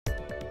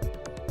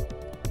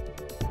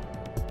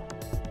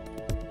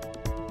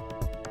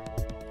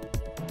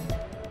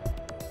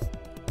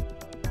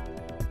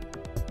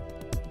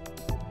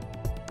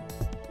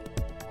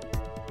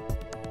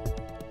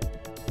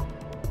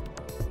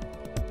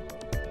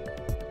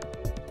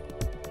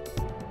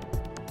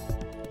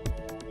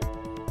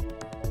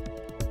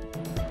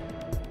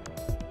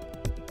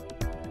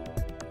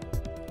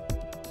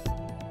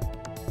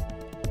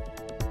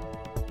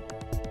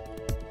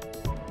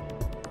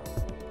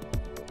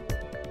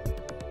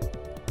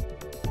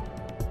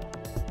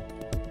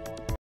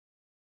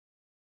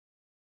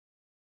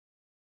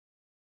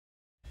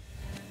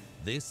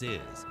This is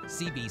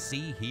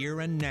CBC Here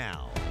and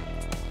Now.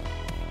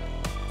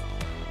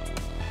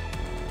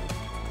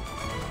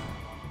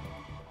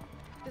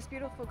 This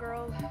beautiful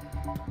girl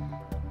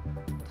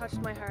touched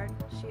my heart.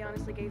 She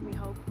honestly gave me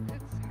hope.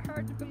 It's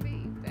hard to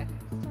believe that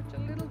such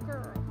a little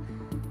girl,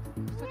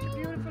 such a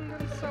beautiful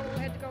little soul,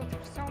 had to go through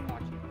so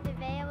much.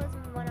 Nevaeh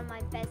was one of my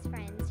best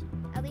friends.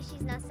 At least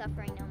she's not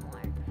suffering no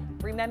more.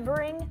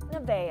 Remembering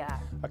Nevaeh.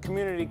 A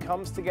community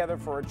comes together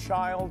for a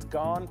child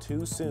gone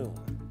too soon.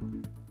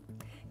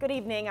 Good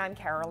evening, I'm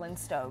Carolyn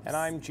Stokes. And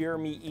I'm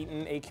Jeremy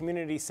Eaton. A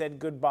community said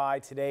goodbye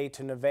today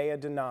to Nevaeh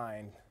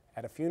Denine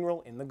at a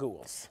funeral in the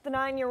Goulds. The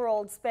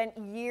 9-year-old spent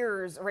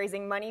years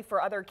raising money for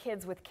other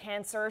kids with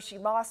cancer. She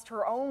lost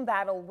her own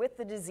battle with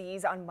the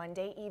disease on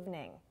Monday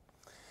evening.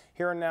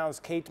 Here and Now's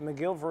Kate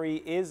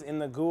McGilvery is in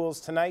the Goulds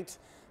tonight.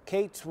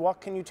 Kate, what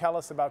can you tell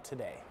us about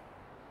today?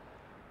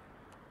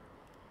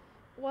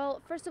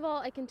 Well, first of all,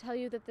 I can tell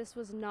you that this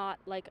was not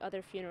like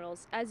other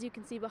funerals. As you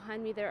can see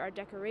behind me, there are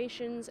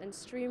decorations and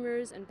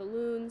streamers and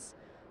balloons.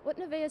 What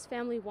Nevaeh's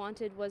family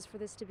wanted was for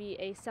this to be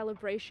a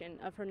celebration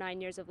of her 9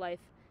 years of life,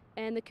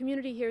 and the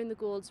community here in the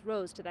Goulds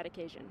rose to that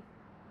occasion.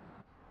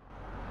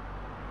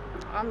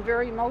 I'm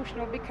very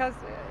emotional because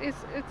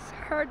it's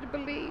hard to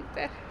believe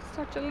that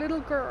such a little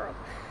girl,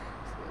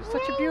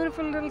 such a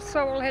beautiful little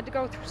soul, had to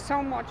go through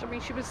so much. I mean,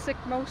 she was sick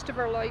most of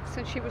her life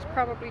since she was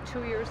probably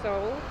 2 years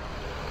old.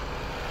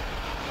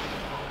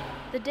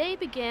 The day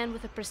began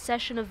with a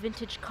procession of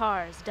vintage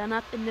cars done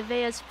up in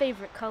Nevaeh's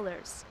favorite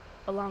colors.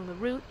 Along the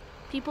route,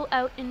 people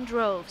out in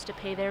droves to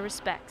pay their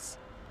respects.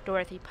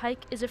 Dorothy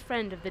Pike is a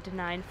friend of the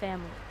Denine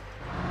family.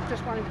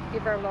 Just wanted to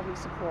give our love and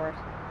support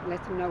and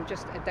let them know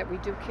just that we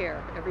do care.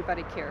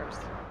 Everybody cares.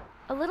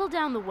 A little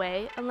down the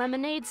way, a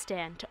lemonade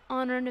stand to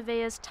honor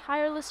Nevaeh's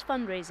tireless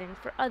fundraising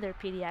for other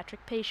pediatric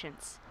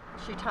patients.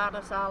 She taught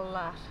us all a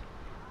lot,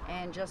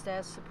 and just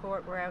as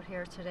support, we're out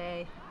here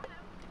today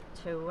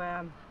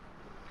to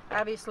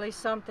obviously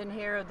something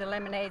here, the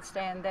lemonade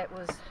stand that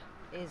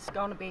is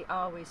going to be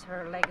always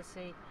her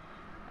legacy.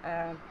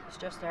 It's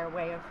just our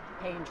way of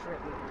paying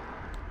tribute.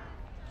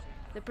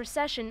 The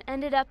procession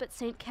ended up at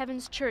St.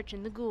 Kevin's Church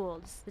in the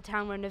Goulds, the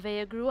town where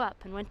Nevaeh grew up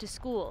and went to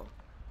school.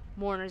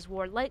 Mourners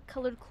wore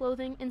light-colored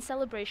clothing in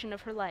celebration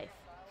of her life,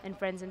 and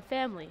friends and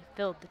family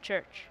filled the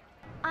church.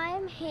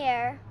 I'm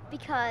here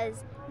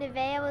because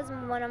Nevaeh was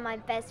one of my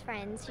best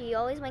friends. She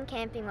always went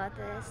camping with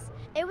us.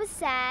 It was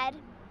sad,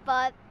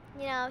 but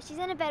you know, she's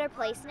in a better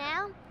place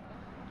now.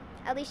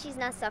 At least she's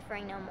not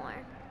suffering no more.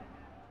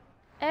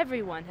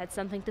 Everyone had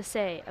something to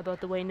say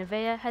about the way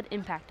Nevaeh had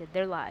impacted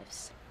their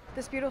lives.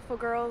 This beautiful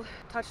girl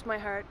touched my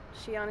heart.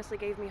 She honestly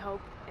gave me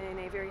hope in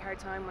a very hard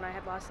time when I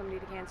had lost somebody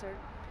to cancer.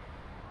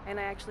 And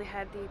I actually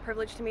had the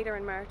privilege to meet her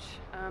in March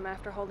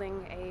after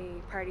holding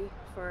a party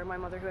for my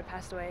mother who had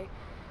passed away.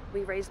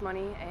 We raised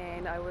money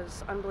and I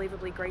was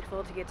unbelievably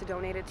grateful to get to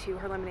donate it to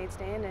her lemonade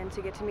stand and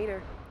to get to meet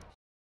her.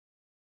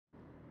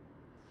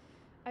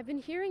 I've been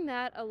hearing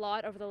that a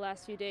lot over the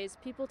last few days,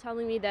 people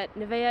telling me that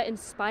Nevaeh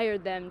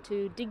inspired them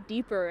to dig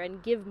deeper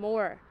and give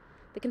more.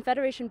 The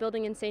Confederation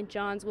building in St.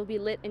 John's will be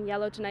lit in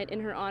yellow tonight in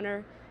her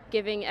honor,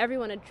 giving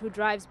everyone who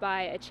drives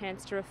by a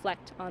chance to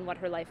reflect on what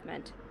her life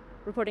meant.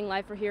 Reporting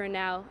live for Here and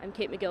Now, I'm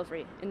Kate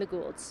McGilvery in the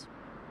Goulds.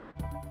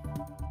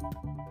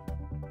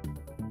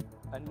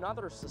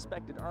 Another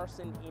suspected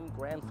arson in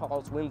Grand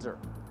Falls, Windsor.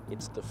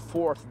 It's the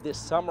fourth this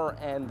summer,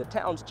 and the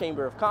town's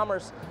Chamber of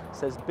Commerce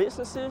says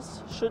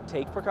businesses should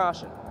take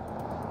precaution.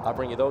 I'll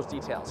bring you those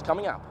details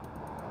coming up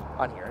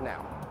on Here and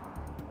Now.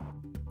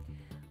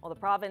 Well, the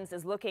province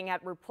is looking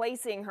at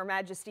replacing Her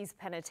Majesty's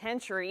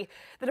Penitentiary.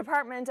 The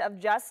Department of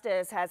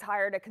Justice has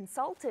hired a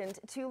consultant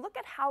to look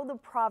at how the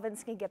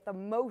province can get the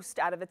most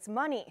out of its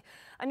money.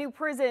 A new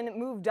prison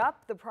moved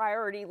up the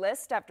priority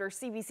list after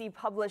CBC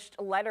published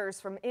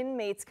letters from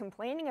inmates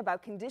complaining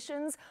about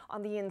conditions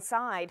on the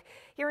inside.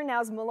 Here and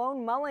Now's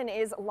Malone Mullen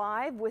is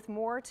live with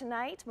more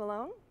tonight.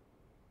 Malone?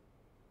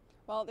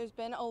 Well, there's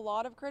been a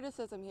lot of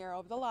criticism here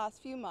over the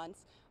last few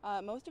months,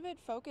 most of it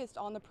focused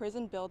on the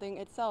prison building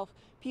itself.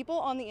 People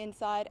on the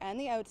inside and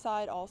the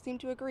outside all seem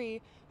to agree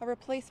a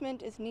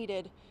replacement is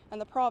needed, and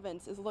the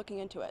province is looking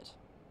into it.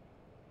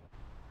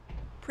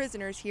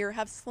 Prisoners here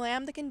have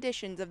slammed the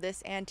conditions of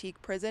this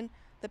antique prison.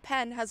 The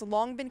pen has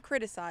long been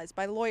criticized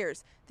by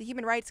lawyers, the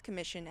Human Rights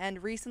Commission,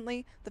 and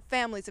recently the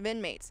families of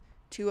inmates,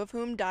 2 of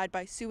whom died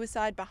by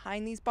suicide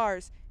behind these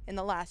bars in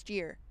the last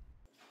year.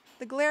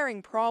 The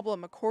glaring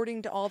problem,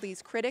 according to all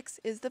these critics,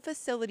 is the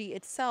facility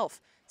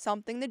itself,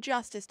 something the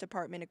Justice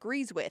Department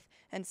agrees with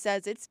and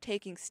says it's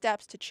taking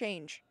steps to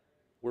change.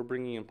 We're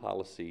bringing in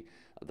policy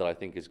that I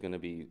think is going to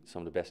be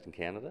some of the best in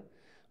Canada,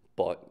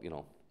 but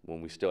when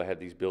we still have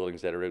these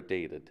buildings that are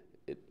outdated,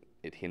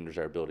 it hinders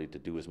our ability to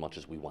do as much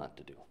as we want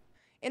to do.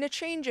 In a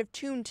change of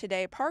tune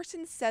today,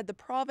 Parsons said the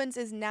province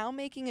is now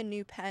making a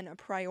new pen a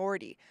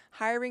priority,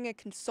 hiring a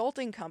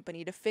consulting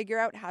company to figure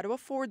out how to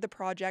afford the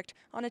project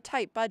on a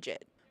tight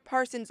budget.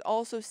 Parsons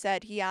also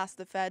said he asked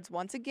the feds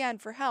once again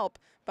for help,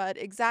 but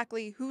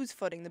exactly who's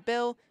footing the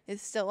bill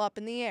is still up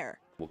in the air.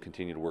 We'll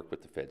continue to work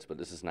with the feds, but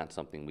this is not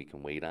something we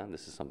can wait on.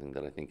 This is something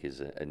that I think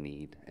is a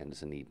need, and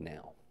is a need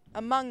now.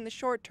 Among the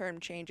short-term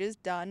changes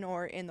done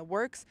or in the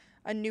works,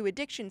 a new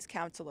addictions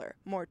counselor,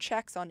 more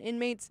checks on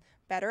inmates,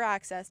 better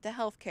access to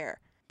health care.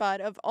 But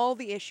of all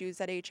the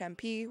issues at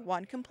HMP,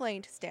 one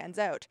complaint stands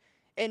out.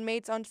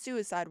 Inmates on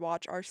suicide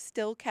watch are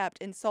still kept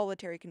in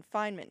solitary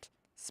confinement.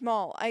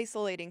 Small,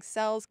 isolating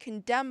cells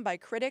condemned by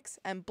critics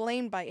and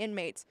blamed by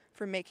inmates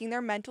for making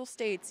their mental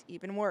states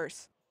even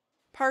worse.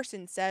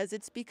 Parsons says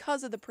it's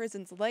because of the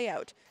prison's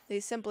layout. They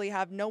simply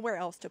have nowhere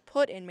else to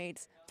put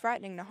inmates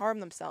threatening to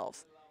harm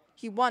themselves.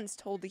 He once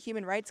told the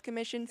Human Rights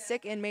Commission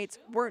sick inmates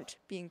weren't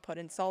being put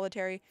in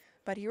solitary,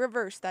 but he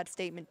reversed that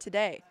statement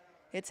today.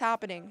 It's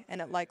happening,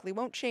 and it likely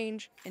won't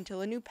change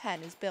until a new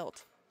pen is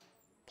built.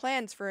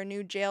 Plans for a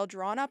new jail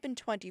drawn up in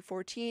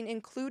 2014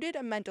 included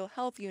a mental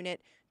health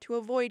unit to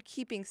avoid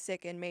keeping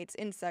sick inmates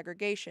in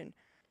segregation.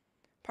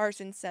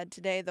 Parsons said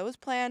today those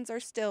plans are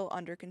still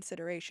under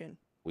consideration.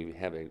 We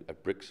have a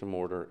bricks and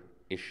mortar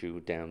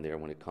issue down there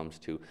when it comes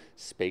to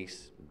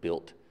space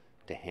built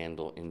to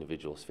handle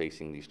individuals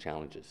facing these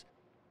challenges.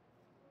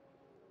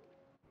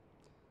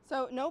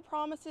 So no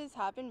promises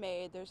have been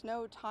made, there's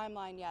no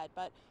timeline yet,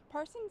 but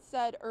Parsons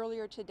said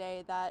earlier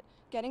today that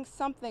getting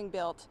something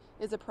built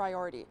is a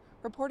priority.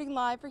 Reporting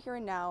live for Here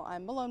and Now,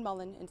 I'm Malone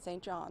Mullen in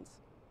St. John's.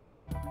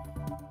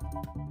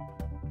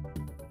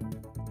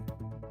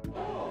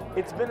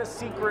 It's been a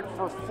secret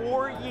for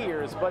 4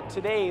 years, but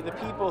today the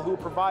people who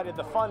provided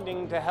the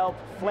funding to help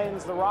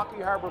Flynn's the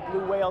Rocky Harbour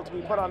blue whale to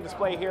be put on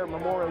display here at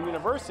Memorial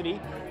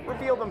University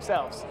revealed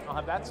themselves. I'll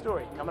have that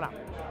story coming up.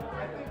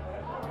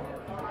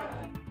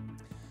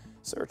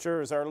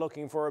 Searchers are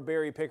looking for a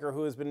berry picker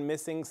who has been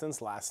missing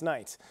since last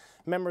night.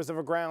 Members of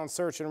a ground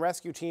search and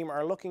rescue team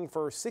are looking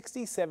for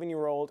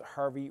 67-year-old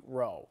Harvey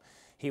Rowe.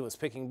 He was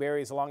picking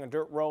berries along a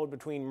dirt road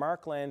between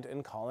Markland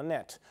and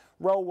Collinette.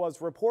 Rowe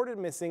was reported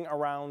missing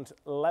around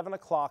 11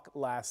 o'clock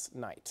last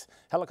night.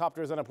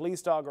 Helicopters and a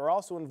police dog are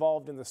also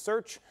involved in the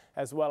search,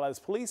 as well as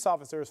police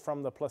officers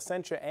from the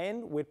Placentia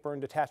and Whitburn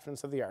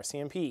detachments of the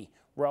RCMP.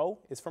 Rowe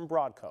is from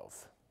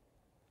Broadcove.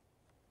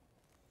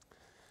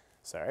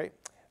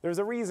 There's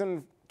a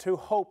reason to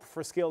hope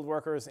for skilled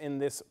workers in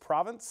this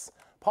province.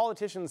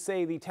 Politicians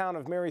say the town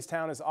of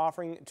Marystown is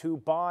offering to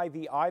buy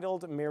the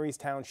idled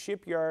Marystown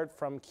shipyard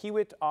from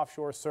Kiewit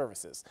Offshore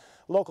Services.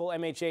 Local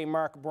MHA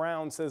Mark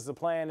Brown says the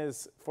plan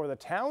is for the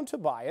town to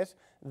buy it,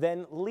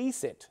 then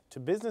lease it to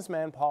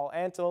businessman Paul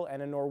Antle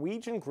and a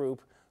Norwegian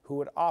group who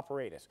would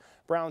operate it.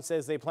 Brown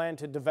says they plan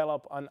to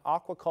develop an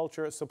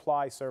aquaculture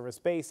supply service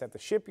base at the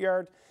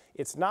shipyard.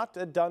 It's not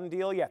a done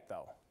deal yet,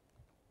 though.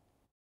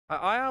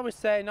 I always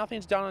say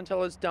nothing's done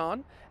until it's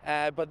done,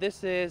 but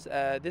this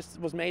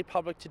was made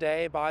public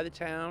today by the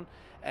town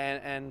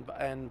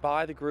and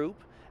by the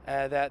group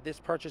that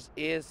this purchase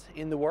is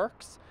in the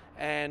works.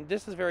 And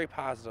this is very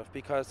positive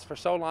because for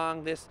so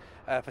long this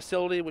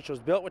facility, which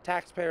was built with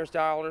taxpayers'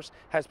 dollars,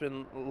 has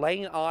been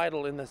laying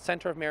idle in the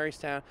center of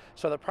Marystown.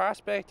 So the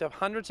prospect of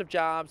hundreds of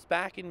jobs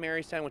back in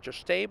Marystown, which are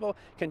stable,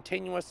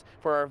 continuous,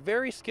 for our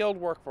very skilled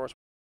workforce.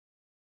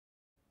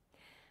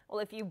 Well,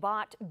 if you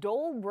bought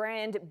Dole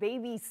brand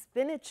baby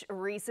spinach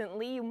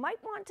recently, you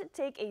might want to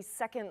take a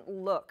second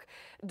look.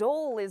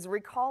 Dole is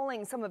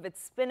recalling some of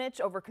its spinach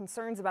over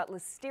concerns about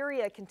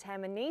listeria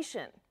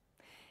contamination.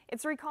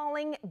 It's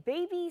recalling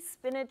baby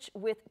spinach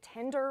with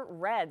tender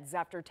reds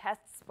after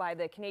tests by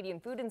the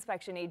Canadian Food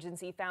Inspection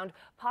Agency found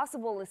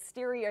possible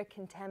listeria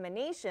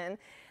contamination.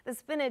 The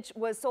spinach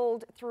was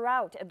sold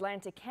throughout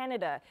Atlantic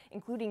Canada,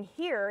 including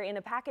here in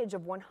a package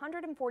of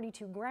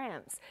 142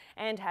 grams,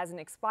 and has an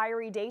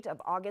expiry date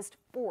of August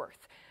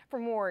 4th. For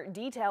more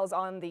details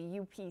on the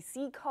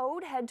UPC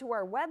code, head to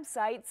our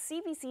website,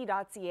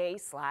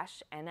 cbc.ca/NL.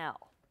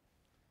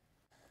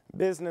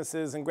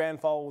 Businesses in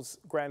Grand Falls,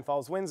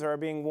 Windsor are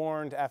being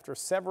warned after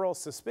several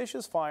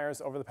suspicious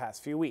fires over the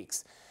past few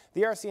weeks.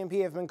 The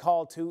RCMP have been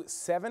called to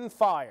 7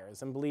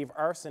 fires and believe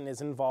arson is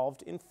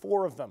involved in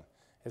 4 of them.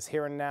 As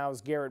Here and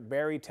Now's Garrett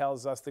Berry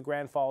tells us, the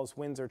Grand Falls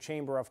Windsor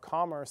Chamber of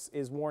Commerce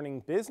is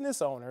warning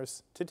business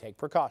owners to take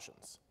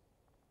precautions.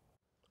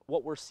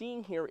 What we're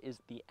seeing here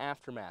is the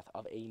aftermath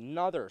of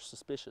another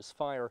suspicious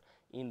fire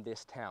in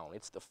this town.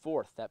 It's the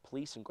 4th that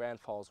police in Grand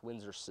Falls,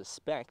 Windsor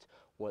suspect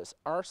was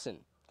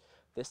arson.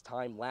 This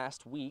time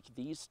last week,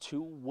 these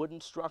 2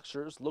 wooden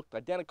structures looked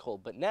identical,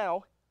 but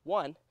now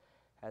one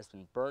has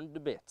been burned to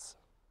bits.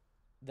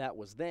 That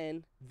was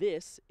then,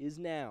 this is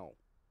now.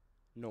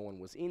 No one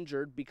was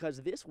injured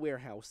because this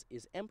warehouse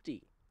is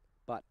empty.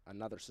 But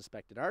another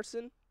suspected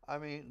arson? I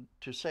mean,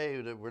 to say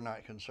that we're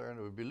not concerned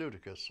would be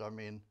ludicrous. I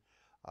mean,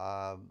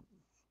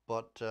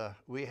 but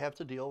we have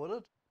to deal with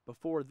it.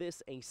 Before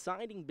this, a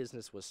siding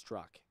business was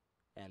struck.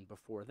 And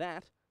before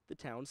that, the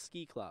town's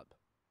ski club.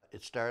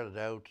 It started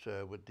out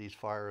with these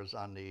fires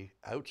on the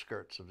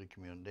outskirts of the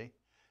community,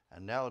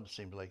 and now it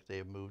seems like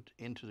they've moved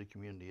into the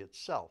community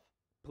itself.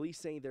 Police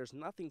say there's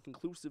nothing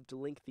conclusive to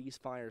link these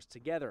fires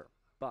together,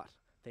 but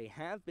they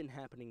have been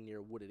happening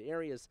near wooded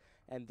areas,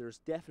 and there's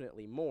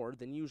definitely more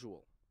than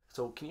usual.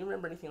 So can you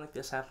remember anything like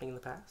this happening in the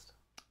past?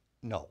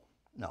 No.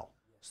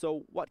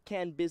 So what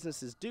can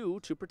businesses do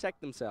to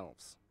protect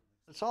themselves?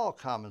 It's all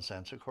common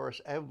sense, of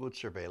course. Have good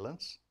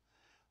surveillance,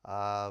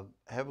 have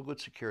a good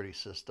security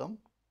system,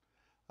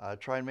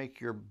 try and make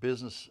your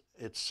business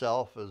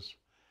itself as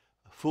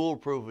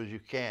foolproof as you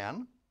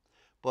can.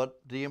 But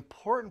the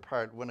important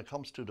part when it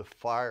comes to the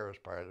fires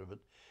part of it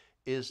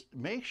is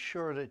make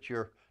sure that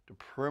the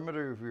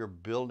perimeter of your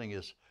building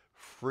is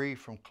free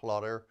from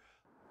clutter.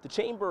 The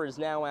Chamber is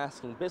now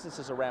asking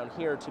businesses around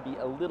here to be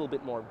a little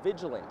bit more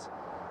vigilant,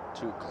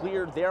 to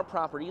clear their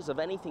properties of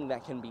anything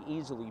that can be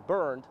easily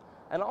burned,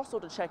 and also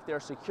to check their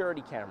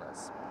security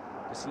cameras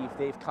to see if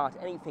they've caught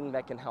anything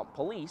that can help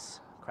police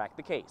crack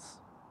the case.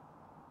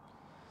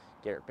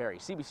 Garrett Berry,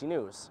 CBC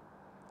News,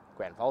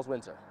 Grand Falls,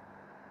 Windsor.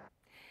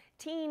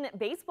 Teen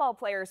baseball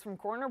players from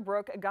Corner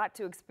Brook got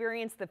to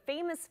experience the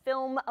famous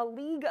film A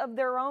League of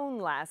Their Own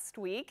last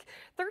week.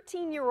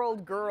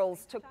 13-year-old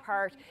girls took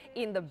part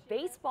in the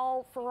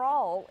Baseball for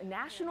All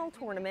national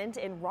tournament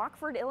in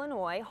Rockford,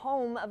 Illinois,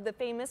 home of the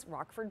famous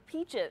Rockford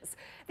Peaches.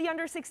 The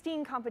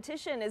under-16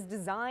 competition is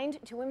designed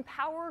to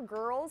empower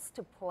girls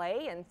to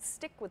play and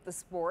stick with the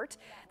sport.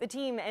 The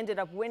team ended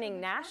up winning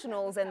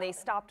nationals, and they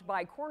stopped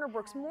by Corner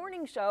Brook's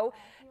morning show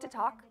to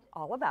talk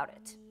all about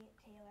it.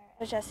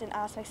 It was just an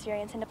awesome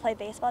experience, and to play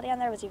baseball down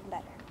there was even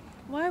better.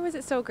 Why was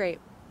it so great?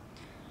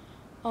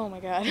 Oh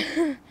my God.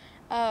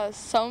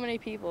 So many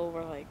people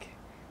were like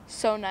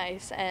so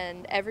nice,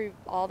 and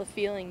all the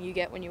feeling you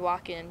get when you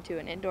walk into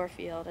an indoor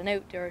field, an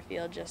outdoor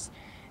field, just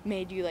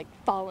made you like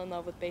fall in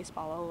love with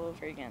baseball all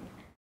over again.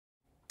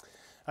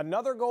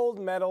 Another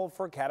gold medal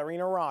for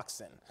Katarina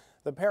Roxon.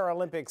 The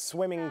Paralympic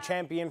swimming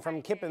champion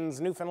from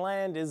Kippens,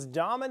 Newfoundland, is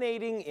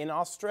dominating in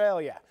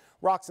Australia.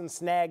 Roxon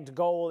snagged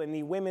gold in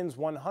the women's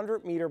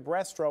 100-meter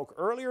breaststroke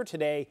earlier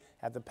today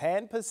at the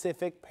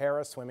Pan-Pacific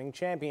Para-Swimming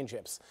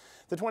Championships.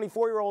 The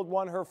 24-year-old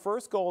won her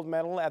first gold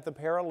medal at the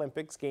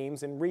Paralympics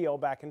Games in Rio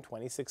back in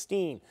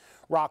 2016.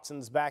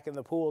 Roxon's back in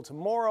the pool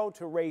tomorrow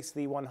to race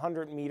the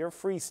 100-meter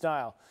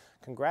freestyle.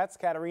 Congrats,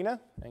 Katarina,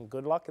 and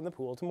good luck in the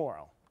pool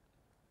tomorrow.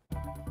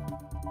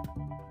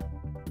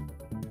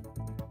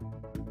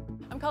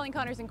 Colleen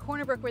Connors in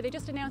Corner Brook, where they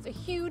just announced a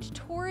huge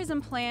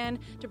tourism plan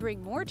to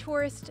bring more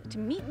tourists to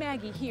meet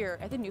Maggie here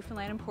at the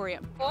Newfoundland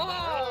Emporium.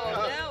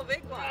 Oh, now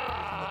big one.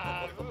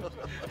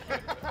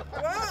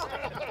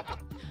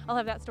 I'll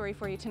have that story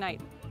for you tonight.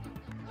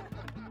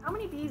 How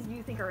many bees do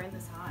you think are in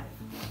this hive?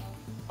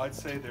 I'd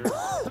say there's,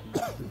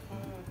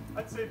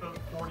 I'd say about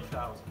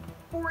 40,000.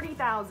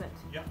 40,000.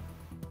 Yeah.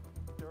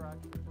 They're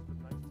actually just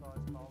a nice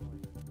size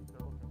colony. They're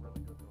looking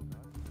really good though,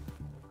 guys.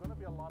 There's going to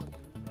be a lot of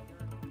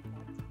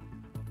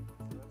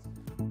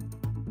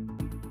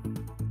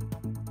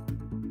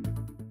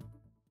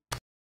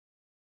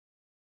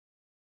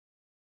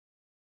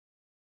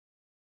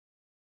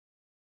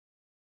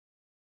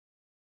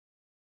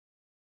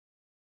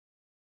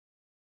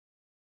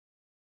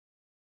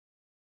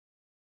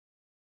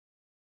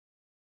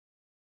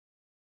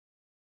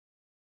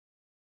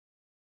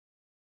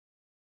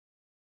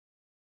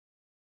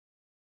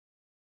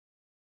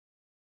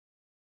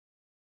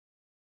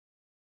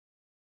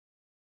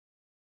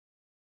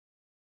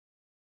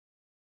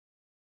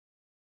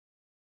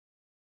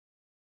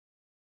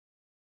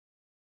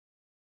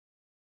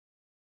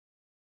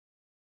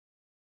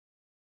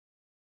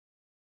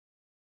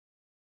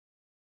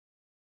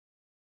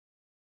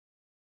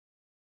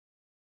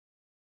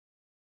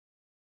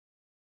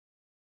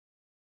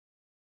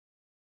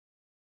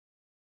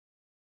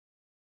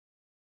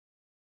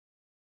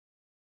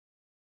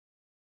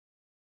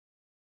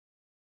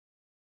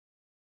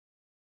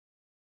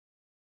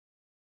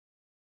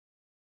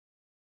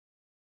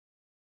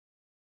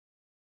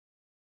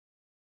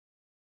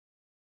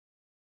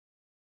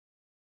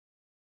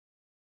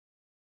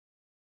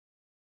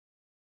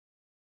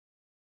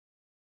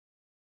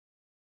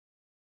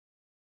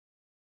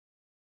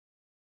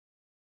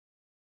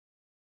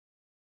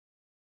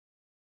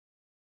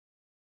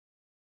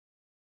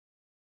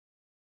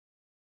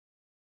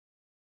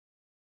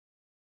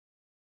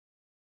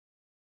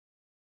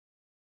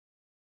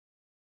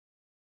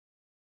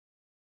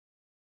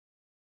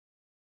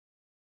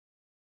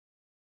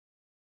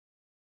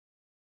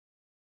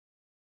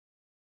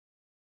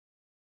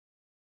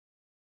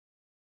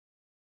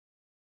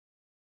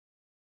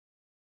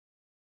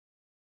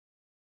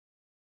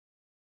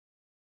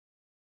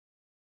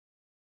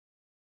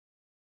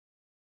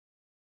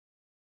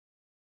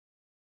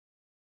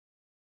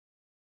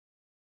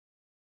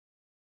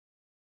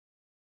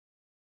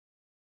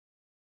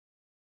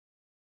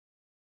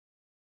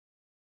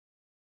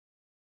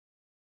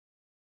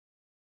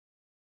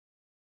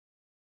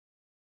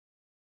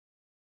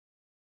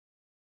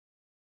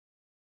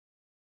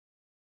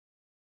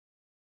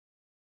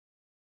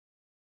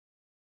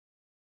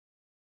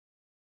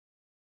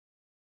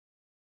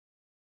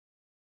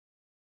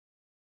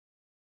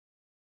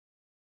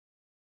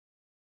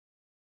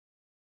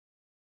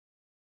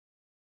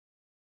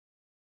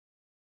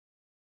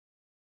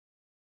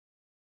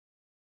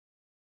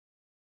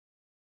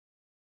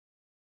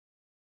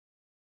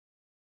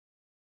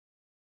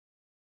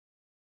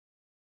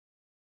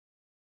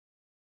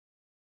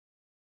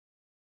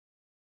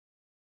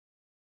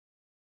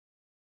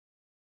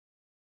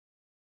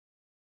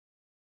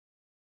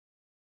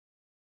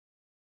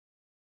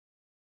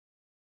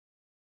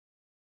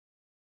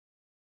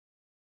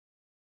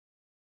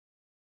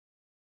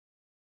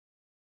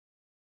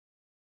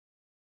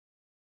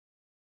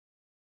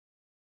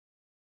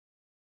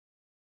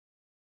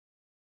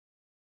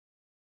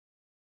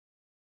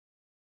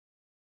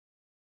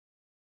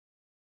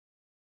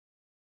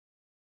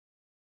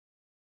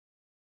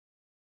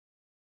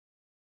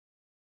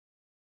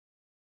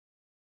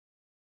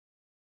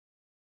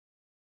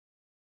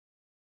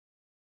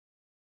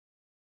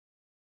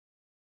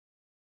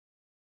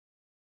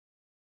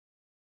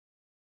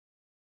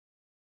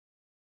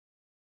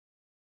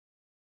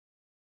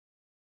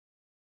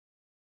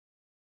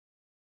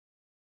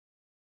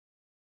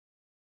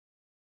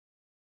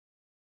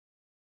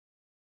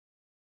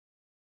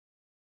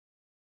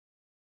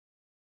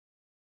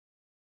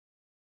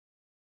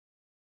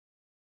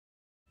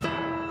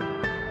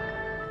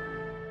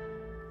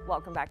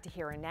Welcome back to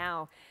Here and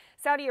Now.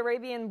 Saudi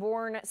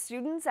Arabian-born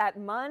students at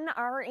MUN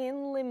are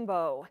in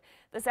limbo.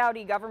 The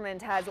Saudi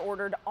government has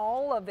ordered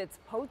all of its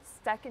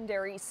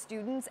post-secondary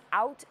students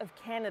out of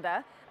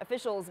Canada.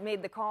 Officials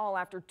made the call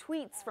after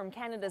tweets from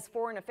Canada's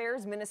Foreign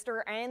Affairs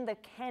Minister and the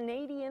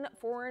Canadian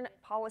Foreign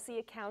Policy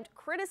account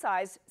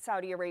criticized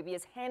Saudi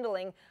Arabia's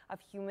handling of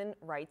human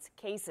rights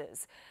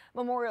cases.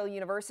 Memorial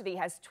University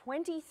has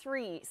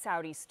 23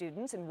 Saudi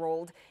students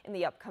enrolled in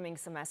the upcoming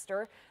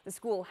semester. The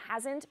school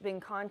hasn't been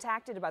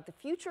contacted about the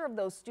future of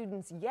those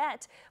students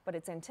yet, but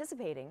it's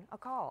anticipating a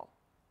call.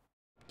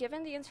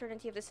 Given the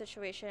uncertainty of the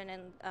situation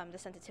and the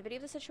sensitivity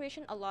of the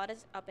situation, a lot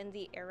is up in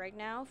the air right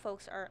now.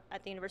 Folks are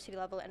at the university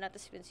level and at the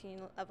students'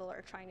 union level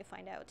are trying to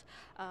find out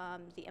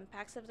the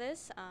impacts of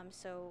this.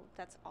 So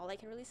that's all I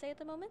can really say at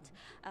the moment.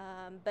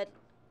 But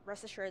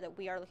rest assured that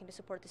we are looking to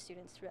support the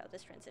students throughout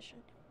this transition.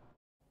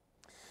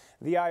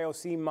 The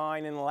IOC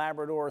mine in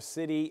Labrador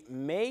City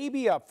may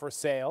be up for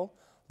sale,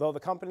 though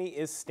the company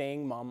is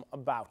staying mum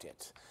about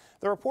it.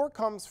 The report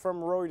comes from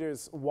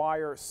Reuters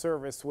Wire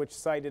Service, which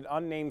cited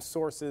unnamed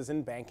sources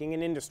in banking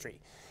and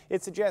industry.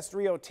 It suggests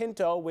Rio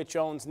Tinto, which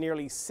owns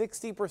nearly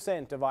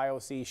 60% of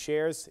IOC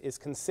shares, is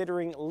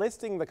considering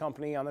listing the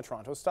company on the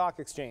Toronto Stock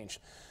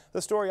Exchange.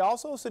 The story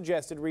also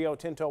suggested Rio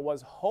Tinto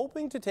was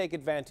hoping to take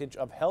advantage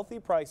of healthy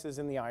prices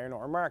in the iron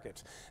ore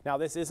market. Now,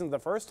 this isn't the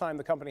first time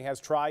the company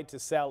has tried to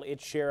sell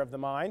its share of the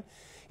mine.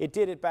 It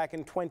did it back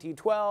in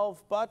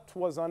 2012, but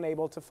was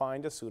unable to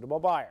find a suitable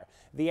buyer.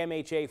 The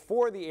MHA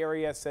for the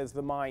area says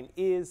the mine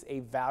is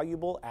a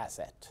valuable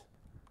asset.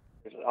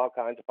 There's all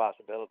kinds of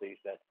possibilities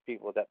that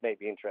people that may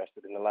be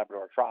interested in the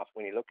Labrador Trough.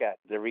 When you look at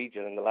the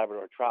region in the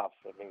Labrador Trough,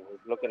 I mean, we're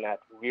looking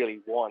at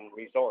really one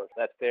resource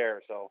that's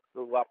there. So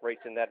who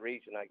operates in that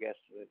region, I guess,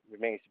 it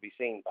remains to be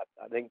seen. But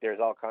I think there's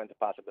all kinds of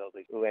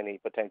possibilities who any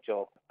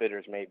potential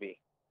bidders may be.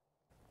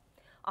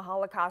 A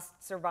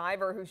Holocaust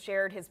survivor who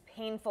shared his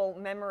painful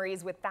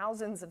memories with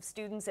thousands of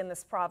students in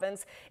this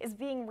province is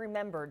being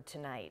remembered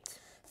tonight.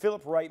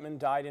 Philip Reitman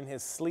died in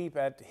his sleep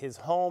at his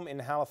home in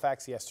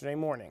Halifax yesterday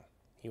morning.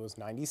 He was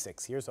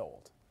 96 years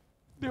old.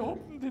 They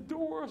open the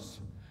doors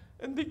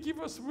and they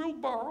give us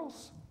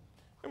wheelbarrows,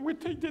 and we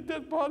take the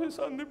dead bodies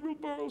on the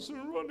wheelbarrows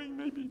and running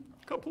maybe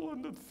a couple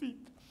hundred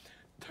feet,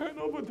 turn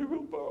over the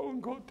wheelbarrow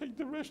and go take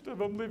the rest of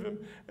them, leave them,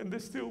 and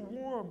they're still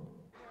warm.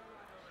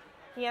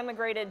 He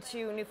emigrated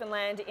to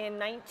Newfoundland in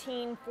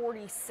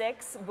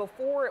 1946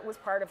 before it was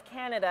part of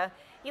Canada.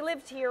 He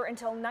lived here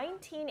until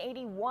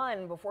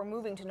 1981 before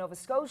moving to Nova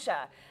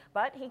Scotia.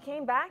 But he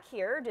came back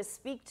here to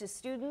speak to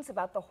students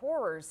about the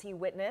horrors he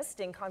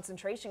witnessed in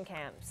concentration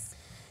camps.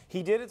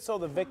 He did it so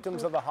the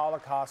victims of the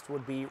Holocaust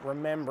would be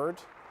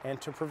remembered and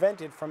to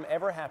prevent it from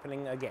ever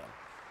happening again.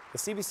 The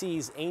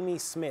CBC's Amy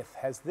Smith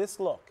has this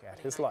look at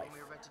his life.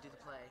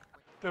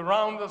 They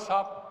rounded us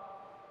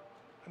up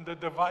and they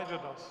divided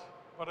us.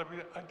 But I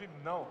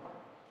didn't know.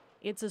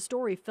 It's a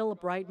story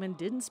Philip Reitman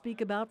didn't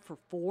speak about for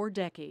 4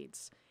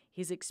 decades.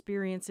 His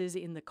experiences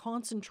in the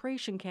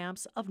concentration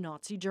camps of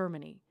Nazi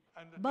Germany.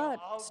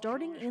 But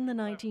starting in the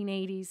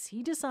 1980s,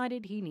 he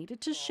decided he needed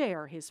to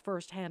share his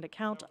first-hand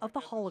account of the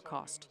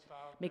Holocaust,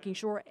 making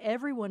sure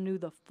everyone knew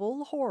the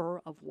full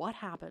horror of what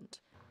happened.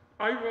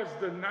 I was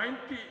the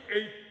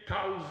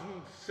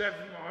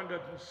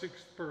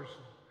 98,706th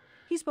person.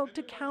 He spoke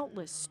to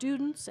countless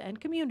students and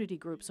community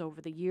groups over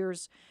the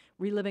years,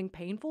 reliving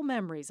painful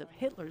memories of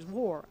Hitler's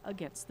war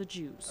against the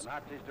Jews. The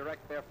Nazis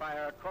direct their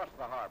fire across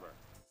the harbor.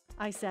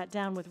 I sat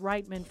down with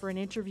Reitman for an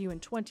interview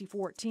in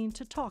 2014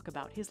 to talk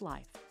about his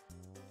life.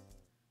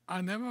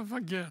 I never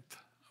forget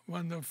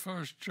when the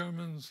first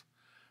Germans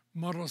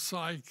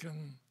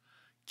motorcycle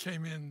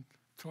came in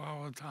to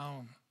our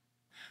town.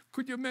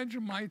 Could you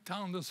imagine my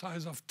town the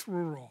size of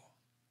Truro?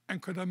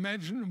 And could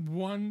imagine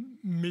 1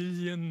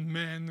 million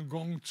men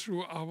going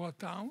through our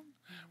town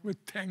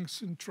with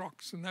tanks and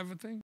trucks and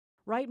everything?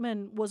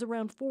 Reitman was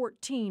around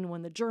 14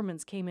 when the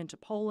Germans came into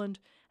Poland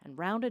and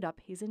rounded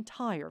up his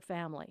entire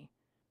family.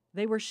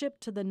 They were shipped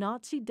to the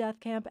Nazi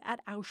death camp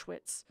at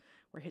Auschwitz,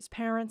 where his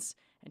parents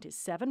and his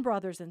 7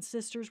 brothers and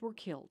sisters were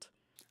killed.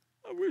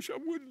 I wish I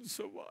wouldn't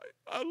survive.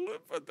 I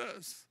live for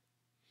this.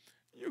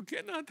 You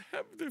cannot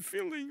have the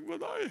feeling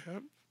what I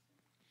have.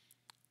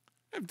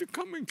 Have to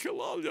come and kill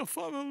all your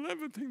father and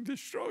everything,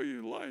 destroy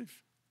your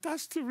life.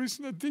 That's the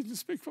reason I didn't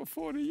speak for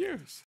 40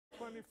 years.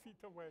 20 feet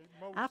away.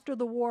 After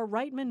the war,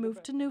 Reitman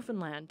moved to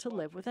Newfoundland to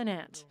live with an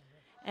aunt.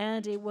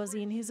 And it was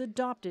in his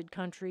adopted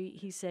country,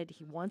 he said,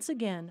 he once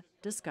again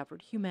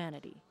discovered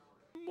humanity.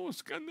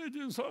 Most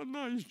Canadians are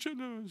nice,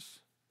 generous.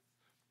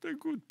 They're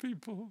good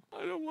people.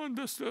 I don't want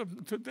this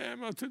to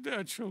them or to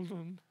their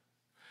children.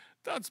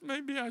 That's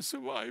maybe I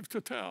survived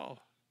to tell.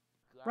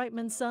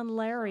 Reitman's son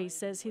Larry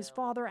says his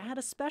father had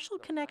a special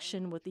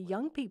connection with the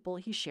young people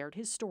he shared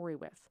his story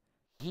with.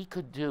 He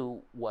could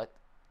do what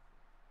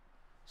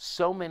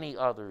so many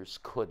others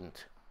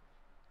couldn't.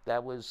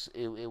 It was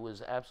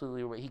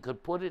absolutely right. He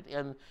could put it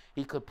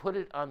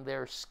on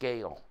their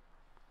scale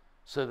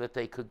so that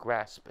they could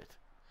grasp it.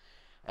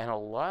 And a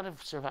lot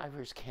of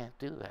survivors can't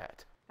do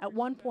that. At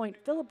one point,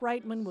 Philip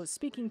Reitman was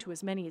speaking to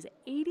as many as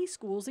 80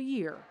 schools a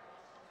year,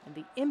 and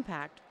the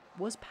impact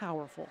was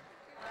powerful.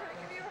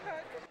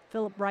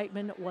 Philip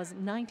Reitman was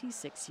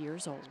 96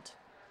 years old.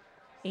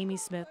 Amy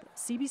Smith,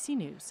 CBC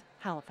News,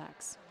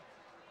 Halifax.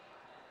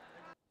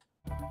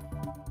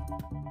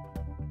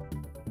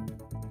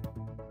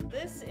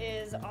 This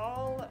is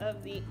all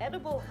of the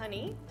edible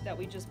honey that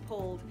we just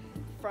pulled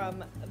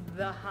from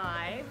the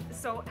hive.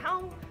 So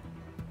how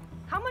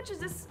much is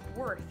this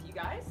worth, you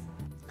guys?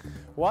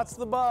 What's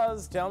the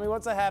buzz? Tell me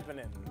what's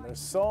a-happening. There's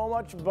so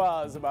much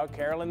buzz about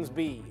Carolyn's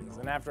bees.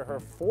 And after her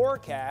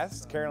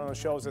forecast, Carolyn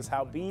shows us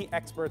how bee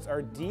experts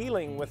are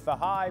dealing with the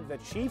hive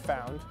that she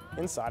found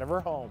inside of her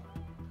home.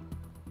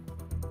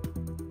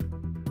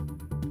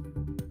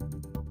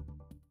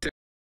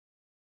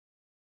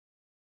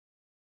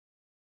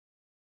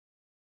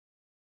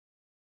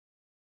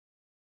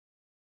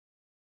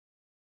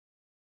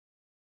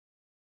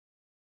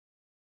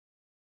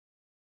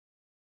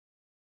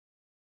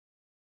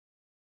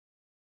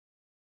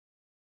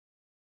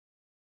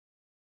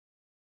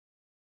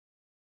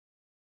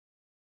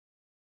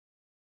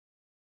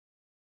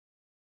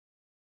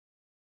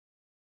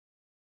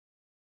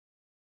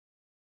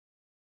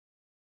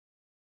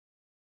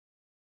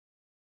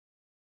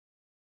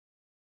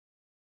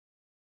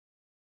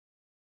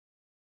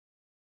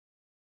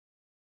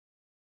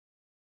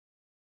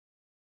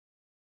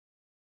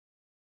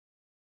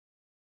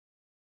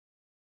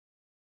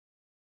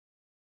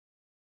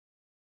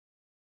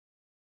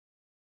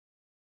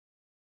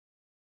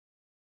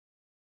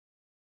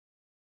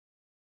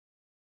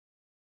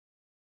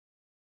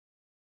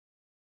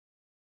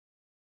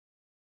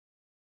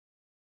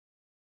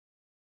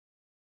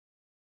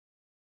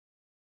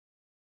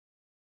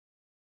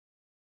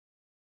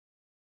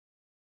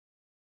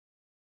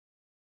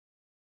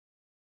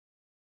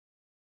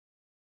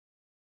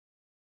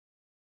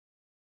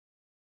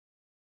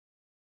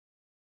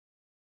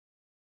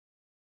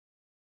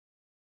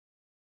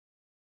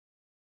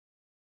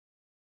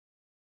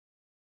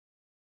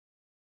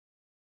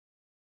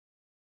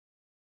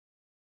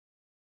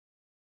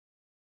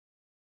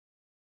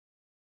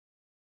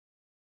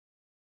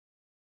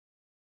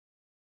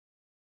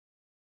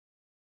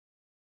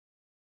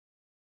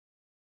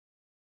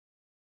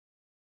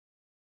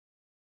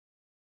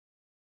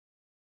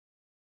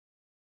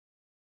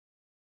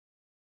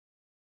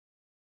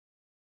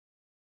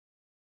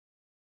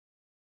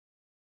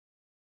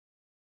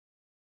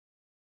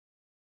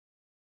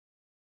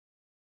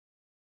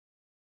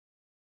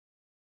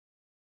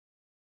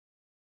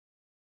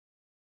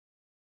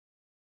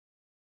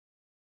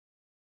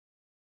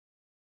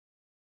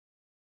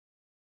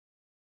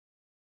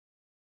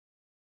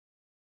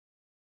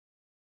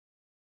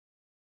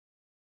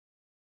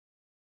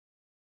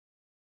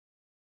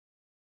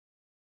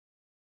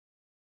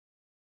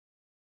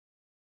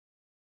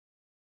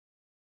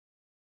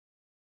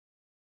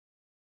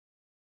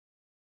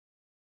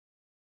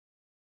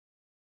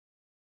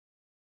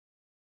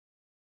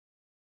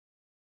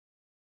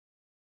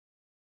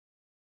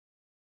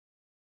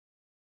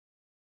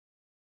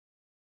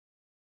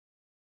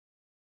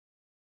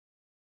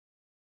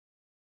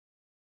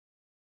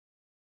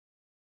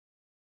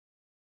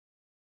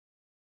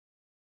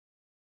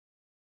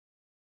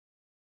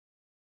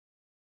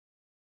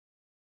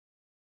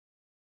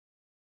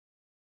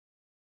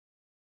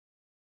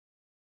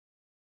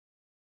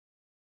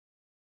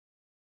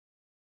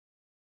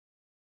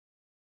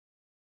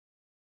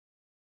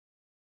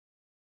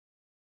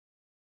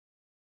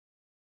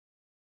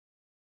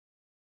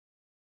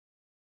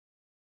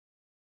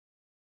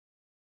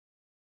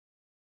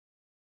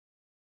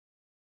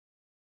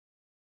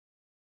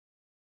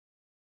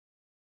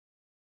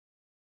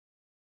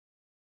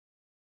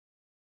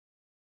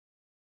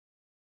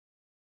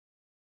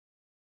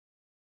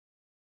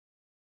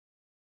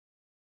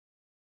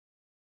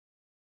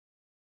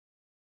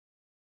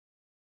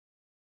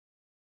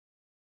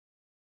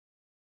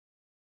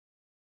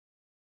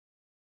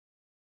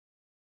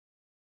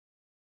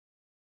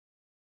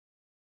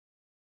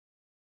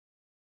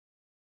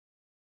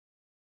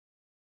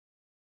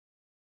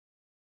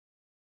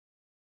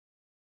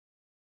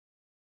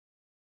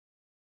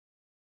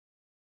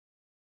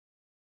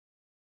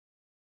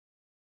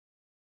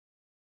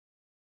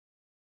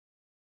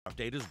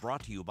 Update is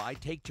brought to you by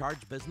Take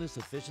Charge Business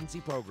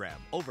Efficiency Program.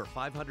 Over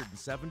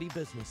 570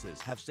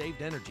 businesses have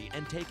saved energy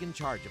and taken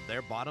charge of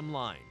their bottom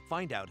line.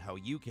 Find out how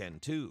you can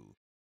too.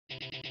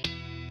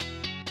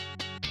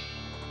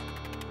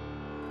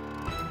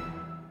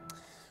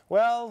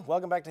 Well,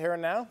 welcome back to Here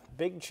and Now.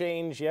 Big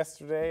change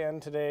yesterday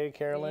and today,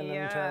 Carolyn,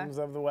 in terms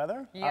of the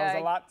weather. I was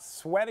a lot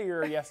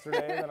sweatier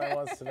yesterday than I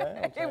was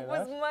today. It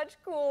was much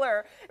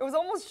cooler. It was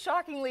almost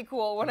shockingly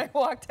cool when I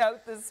walked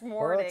out this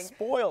morning.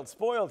 Well, it's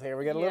spoiled here.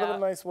 We get a little bit of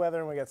nice weather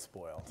and we get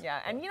spoiled. Yeah,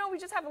 and you know, we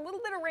just have a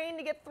little bit of rain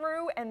to get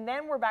through, and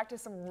then we're back to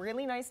some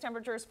really nice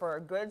temperatures for a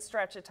good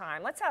stretch of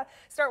time. Let's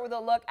start with a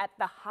look at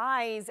the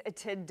highs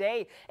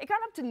today. It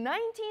got up to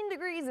 19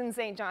 degrees in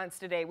St. John's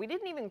today. We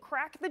didn't even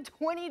crack the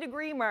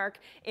 20-degree mark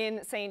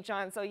in St.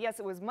 John. So yes,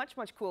 it was much,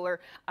 much cooler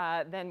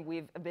than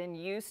we've been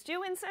used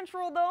to. In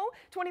Central though,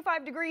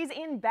 25 degrees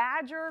in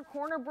Badger.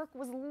 Corner Brook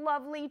was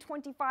lovely,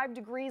 25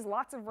 degrees,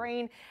 lots of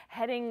rain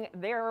heading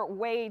their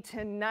way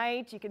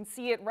tonight. You can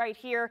see it right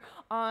here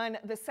on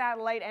the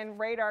satellite and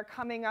radar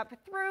coming up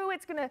through.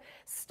 It's going to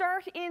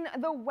start in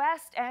the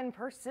west and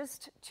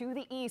persist to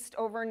the east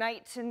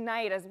overnight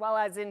tonight, as well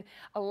as in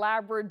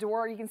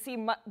Labrador. You can see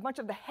much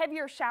of the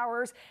heavier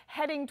showers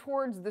heading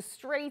towards the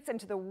Straits and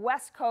to the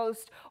west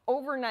coast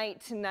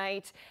overnight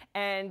tonight.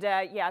 And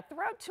yeah,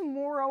 throughout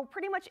tomorrow,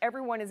 pretty much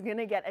everyone is going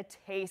to get a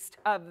taste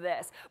of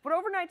this. But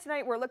overnight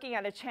tonight, we're looking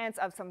at a chance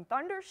of some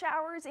thunder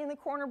showers in the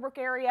Corner Brook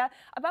area,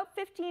 about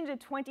 15 to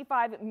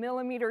 25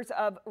 millimeters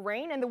of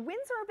rain, and the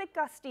winds are a bit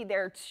gusty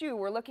there too.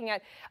 We're looking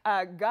at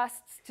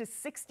gusts to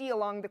 60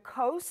 along the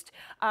coast.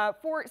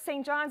 For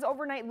St. John's,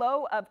 overnight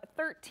low of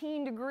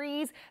 13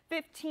 degrees,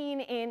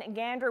 15 in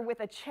Gander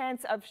with a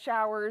chance of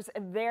showers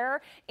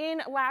there.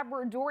 In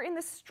Labrador, in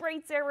the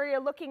Straits area,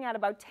 looking at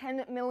about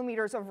 10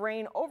 millimeters of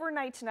rain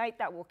overnight tonight.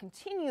 That will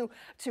continue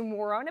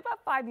tomorrow, and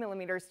about 5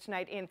 millimeters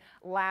tonight in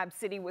Lab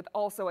City, with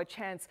also a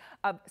chance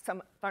of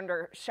some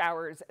thunder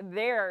showers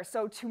there.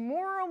 So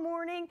tomorrow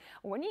morning,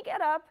 when you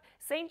get up,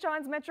 St.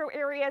 John's metro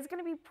area is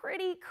going to be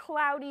pretty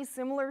cloudy,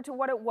 similar to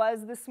what it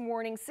was this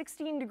morning.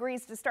 16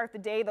 degrees to start the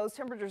day. Those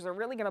temperatures are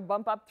really going to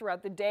bump up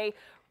throughout the day.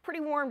 Pretty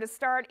warm to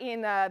start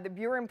in the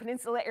Burin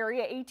Peninsula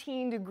area,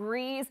 18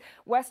 degrees.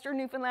 Western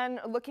Newfoundland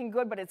looking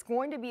good, but it's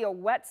going to be a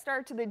wet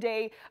start to the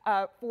day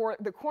for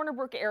the Corner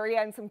Brook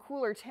area, and some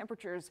cooler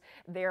temperatures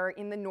there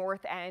in the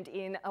north and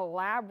in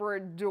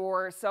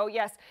Labrador. So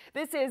yes,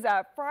 this is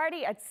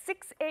Friday at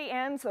 6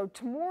 a.m. So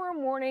tomorrow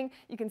morning,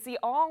 you can see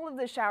all of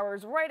the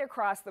showers right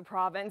across the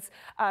province.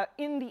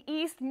 In the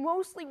east,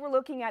 mostly we're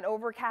looking at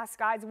overcast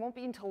skies. It won't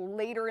be until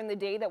later in the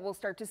day that we'll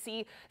start to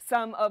see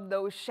some of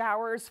those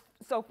showers.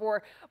 So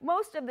for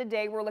most of the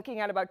day, we're looking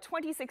at about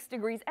 26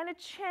 degrees and a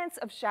chance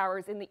of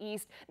showers in the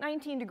east,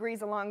 19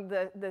 degrees along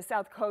the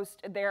south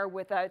coast there,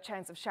 with a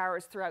chance of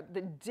showers throughout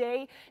the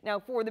day. Now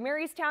for the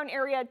Marystown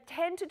area,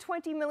 10 to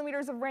 20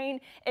 millimeters of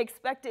rain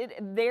expected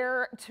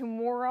there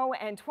tomorrow,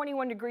 and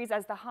 21 degrees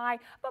as the high,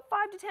 about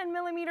 5 to 10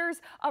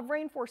 millimeters of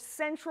rain for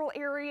central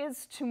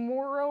areas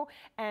tomorrow,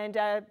 and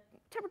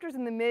temperatures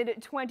in the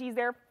mid-20s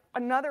there.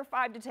 Another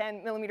 5 to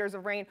 10 millimeters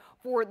of rain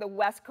for the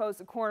west coast,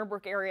 the Corner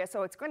Brook area.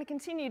 So it's going to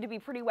continue to be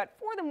pretty wet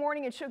for the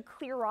morning. It should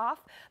clear off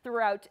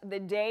throughout the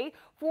day.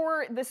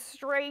 For the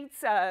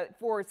Straits,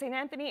 for St.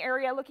 Anthony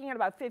area, looking at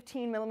about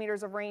 15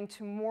 millimeters of rain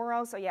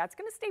tomorrow. So yeah, it's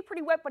going to stay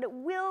pretty wet, but it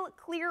will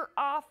clear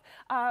off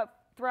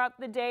throughout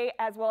the day,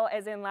 as well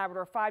as in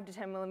Labrador, 5 to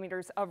 10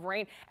 millimeters of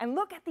rain. And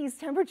look at these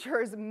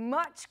temperatures,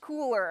 much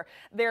cooler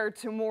there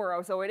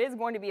tomorrow. So it is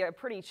going to be a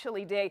pretty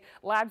chilly day.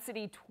 Lab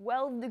City,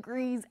 12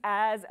 degrees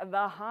as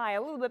the high.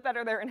 A little bit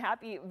better there in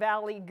Happy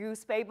Valley,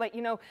 Goose Bay. But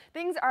you know,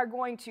 things are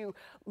going to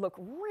look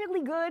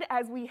really good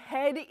as we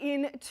head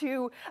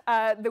into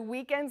the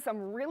weekend.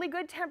 Some really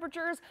good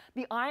temperatures.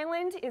 The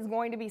island is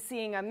going to be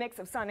seeing a mix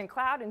of sun and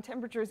cloud, and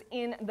temperatures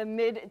in the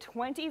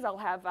mid-20s. I'll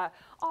have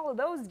all of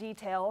those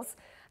details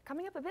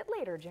coming up a bit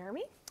later,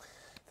 Jeremy.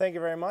 Thank you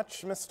very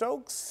much, Ms.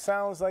 Stokes.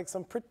 Sounds like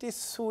some pretty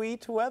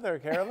sweet weather,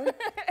 Carolyn.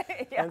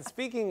 Yeah. And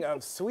speaking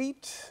of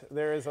sweet,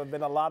 there has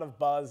been a lot of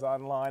buzz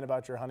online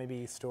about your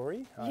honeybee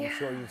story. I'm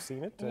sure you've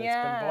seen it. It's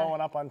been blowing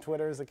up on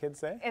Twitter, as the kids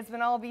say. It's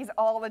been all bees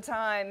all the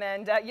time.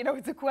 And, you know,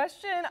 it's a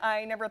question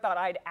I never thought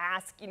I'd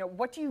ask. You know,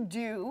 what do you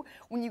do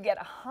when you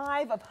get a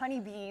hive of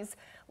honeybees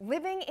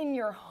living in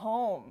your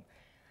home?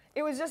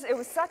 It was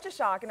such a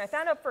shock. And I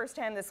found out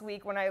firsthand this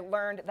week when I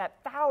learned that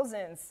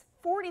thousands,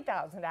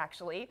 40,000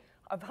 actually,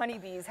 of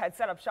honeybees had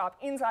set up shop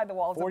inside the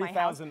walls of my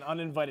house. 40,000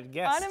 uninvited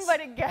guests.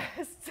 Uninvited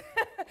guests.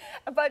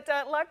 But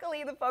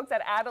luckily, the folks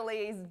at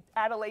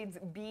Adelaide's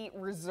Bee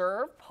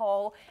Reserve,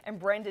 Paul and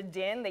Brenda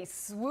Din, they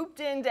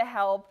swooped in to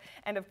help.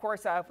 And of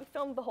course, we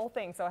filmed the whole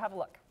thing, so have a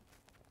look.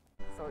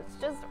 So it's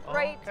just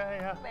right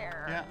there.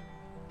 Yeah.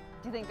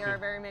 Do you think there are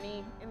very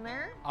many in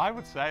there? I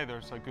would say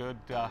there's a good,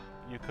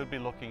 you could be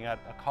looking at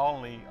a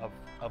colony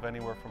of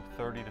anywhere from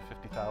 30 to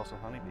 50,000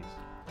 honeybees.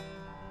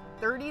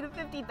 30 to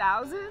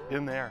 50,000?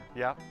 In there,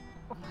 yeah.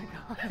 Oh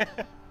my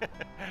God.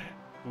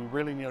 We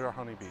really need our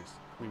honeybees.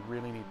 We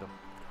really need them.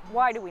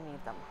 Why do we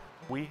need them?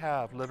 We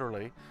have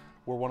literally,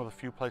 we're one of the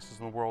few places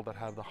in the world that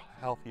have the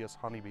healthiest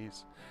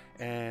honeybees,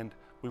 and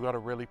we've got to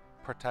really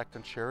protect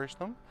and cherish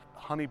them.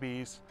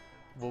 Honeybees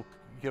will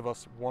give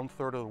us 1/3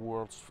 of the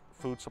world's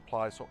food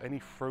supply, so any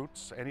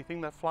fruits,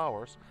 anything that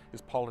flowers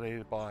is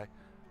pollinated by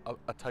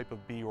a type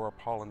of bee or a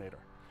pollinator,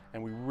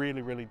 and we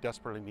really, really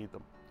desperately need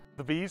them.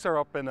 The bees are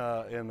up in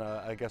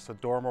I guess a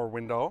dormer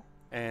window,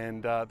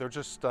 and they're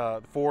just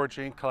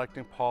foraging,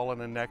 collecting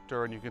pollen and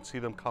nectar, and you can see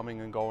them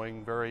coming and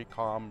going, very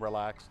calm,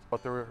 relaxed.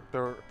 But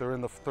they're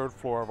in the 3rd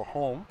floor of a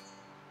home.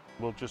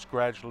 We'll just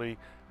gradually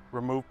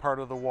remove part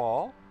of the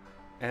wall,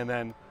 and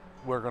then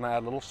we're going to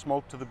add a little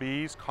smoke to the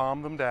bees,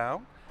 calm them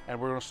down, and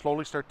we're going to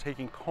slowly start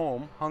taking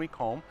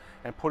honeycomb,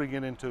 and putting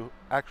it into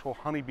actual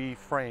honeybee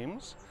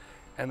frames,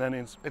 and then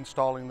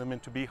installing them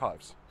into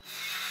beehives.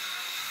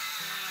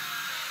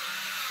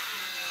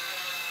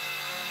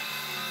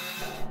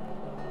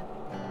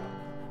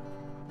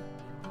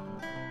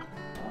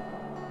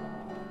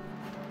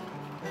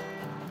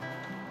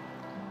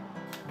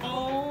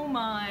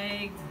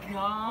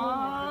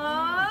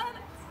 god!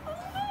 Oh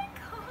my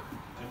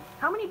god!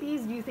 How many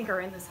bees do you think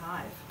are in this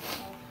hive?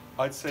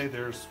 I'd say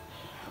there's,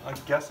 I'm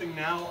guessing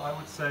now, I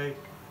would say,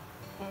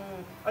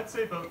 I'd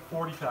say about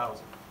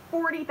 40,000.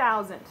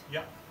 40,000.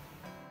 Yeah.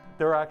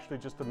 They're actually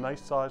just a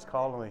nice sized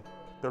colony.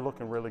 They're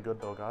looking really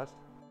good though, guys.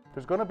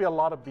 There's going to be a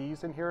lot of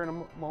bees in here in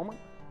a moment.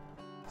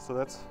 So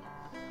that's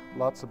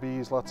lots of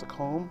bees, lots of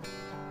comb.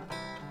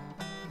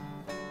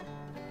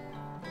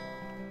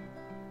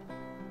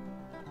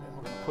 And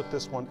we're going to put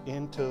this one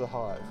into the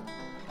hive.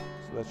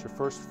 So that's your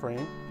first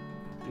frame.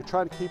 You're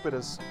trying to keep it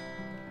as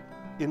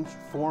in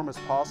form as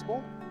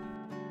possible.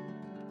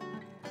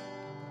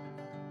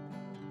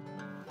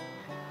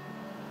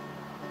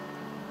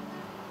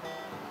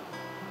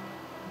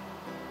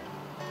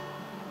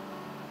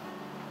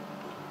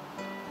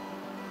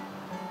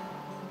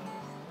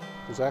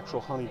 There's actual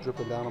honey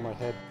dripping down on my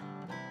head.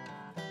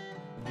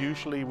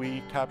 Usually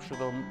we capture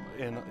them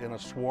in a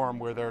swarm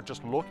where they're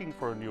just looking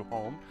for a new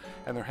home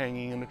and they're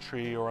hanging in a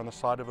tree or on the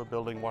side of a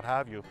building, what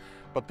have you.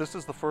 But this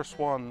is the first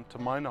one, to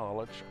my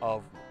knowledge,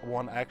 of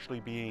one actually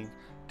being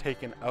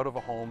taken out of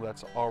a home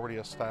that's already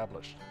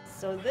established.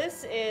 So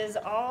this is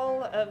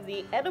all of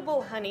the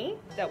edible honey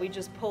that we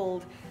just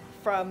pulled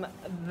from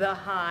the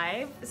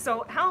hive.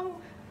 So how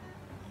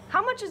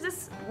much is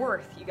this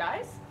worth, you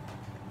guys?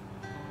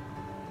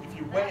 If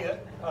you weigh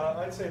it,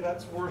 I'd say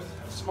that's worth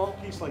a small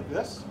piece like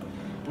this.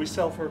 We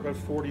sell for about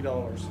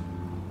 $40.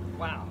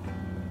 Wow.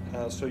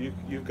 So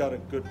you've got a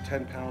good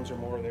 10 pounds or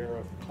more there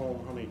of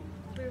comb honey.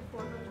 300 or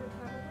 400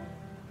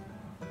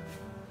 probably.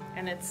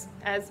 And it's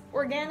as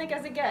organic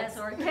as it gets. As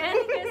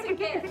organic as it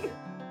gets.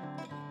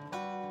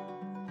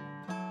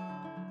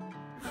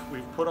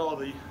 We've put all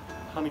the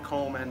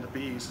honeycomb and the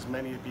bees, as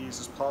many bees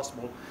as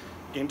possible,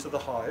 into the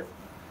hive.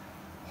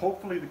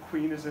 Hopefully the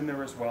queen is in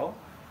there as well.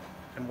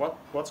 And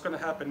what's going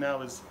to happen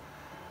now is,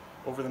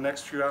 over the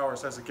next few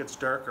hours as it gets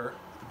darker,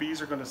 the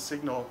bees are going to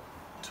signal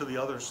to the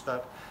others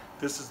that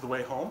this is the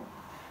way home.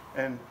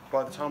 And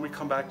by the time we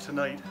come back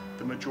tonight,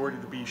 the majority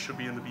of the bees should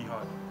be in the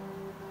beehive.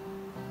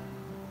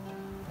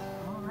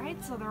 All right,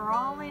 so they're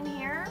all in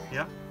here.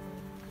 Yeah.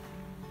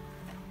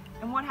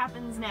 And what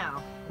happens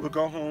now? We'll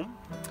go home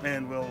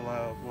and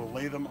we'll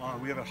lay them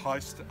on. We have a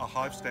hive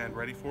stand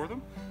ready for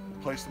them.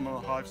 We'll place them on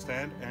a hive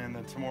stand, and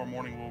then tomorrow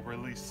morning we'll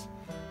release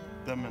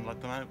them and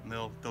let them out, and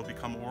they'll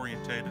become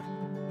orientated.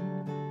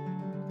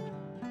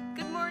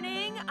 Good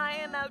morning. I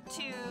am out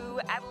to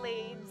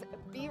Adelaide's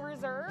Bee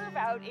Reserve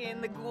out in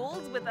the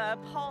Goulds with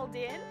Paul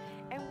Din,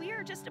 and we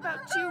are just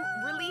about to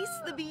release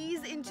the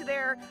bees into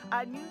their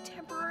new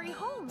temporary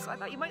home. So I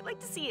thought you might like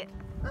to see it.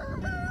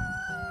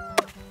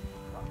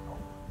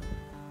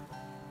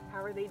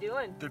 How are they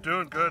doing? They're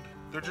doing good.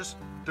 They're just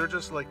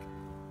like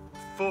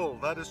full.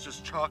 That is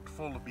just chock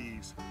full of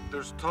bees.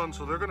 There's tons,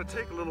 so they're going to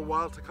take a little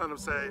while to kind of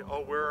say,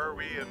 oh, where are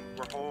we, and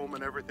we're home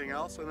and everything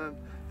else, and then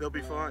they'll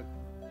be fine.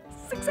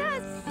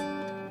 Success!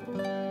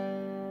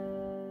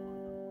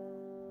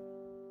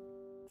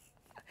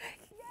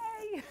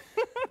 Yay!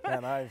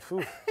 And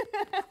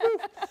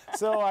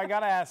So I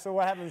gotta ask, so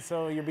what happens?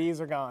 So your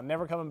bees are gone,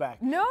 never coming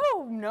back? No,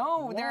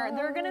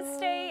 they're gonna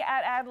stay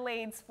at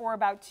Adelaide's for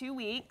about 2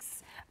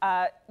 weeks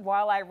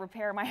while I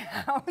repair my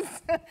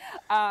house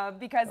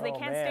because they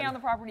can't stay on the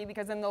property,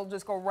 because then they'll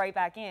just go right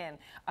back in.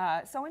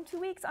 So in 2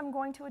 weeks, I'm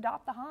going to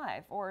adopt the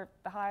hive, or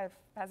the hive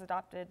has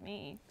adopted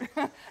me.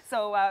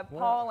 So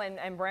Paul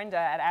and Brenda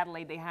at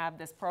Adelaide, they have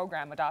this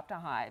program, Adopt a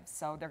Hive.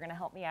 So they're gonna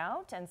help me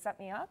out and set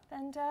me up,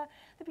 and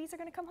the bees are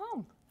gonna come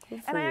home.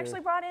 And I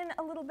actually brought in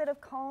a little bit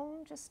of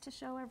comb just to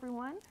show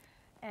everyone.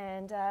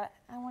 And I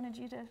wanted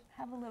you to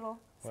have a little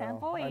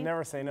sample. I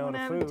never say no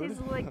to food.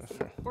 Tastes like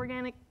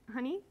organic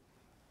honey.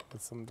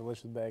 With some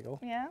delicious bagel.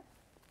 Yeah.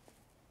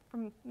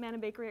 From Manna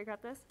Bakery, I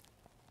got this.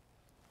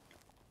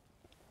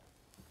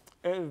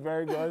 It is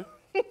very good.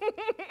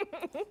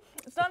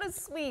 It's not as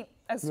sweet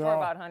as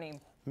store-bought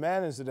honey.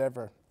 Man, is it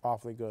ever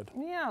awfully good.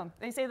 Yeah,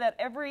 they say that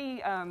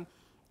every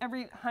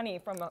honey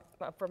from a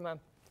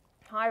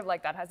hive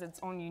like that has its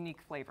own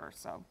unique flavor.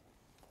 So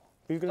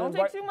don't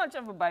take too much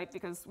of a bite,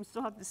 because we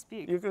still have to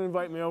speak. You can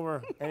invite me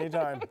over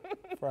anytime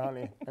for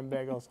honey and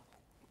bagels.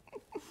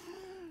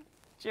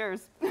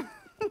 Cheers.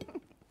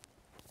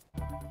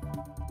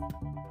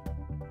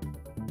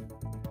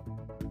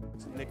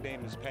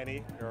 Nickname is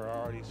Penny. You're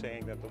already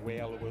saying that the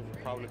whale will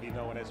probably be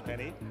known as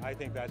Penny. I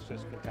think that's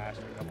just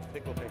fantastic. I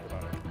think we'll think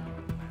about it.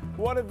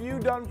 What have you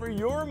done for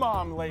your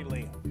mom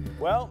lately?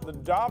 Well, the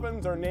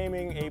Dobbins are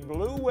naming a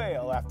blue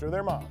whale after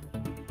their mom.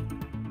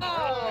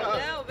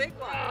 Oh, no, big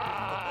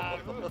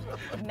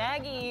one.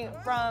 Maggie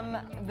from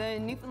the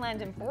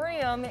Newfoundland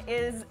Emporium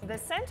is the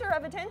center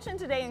of attention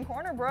today in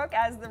Corner Brook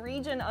as the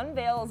region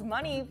unveils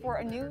money for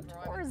a new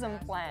tourism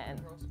plan.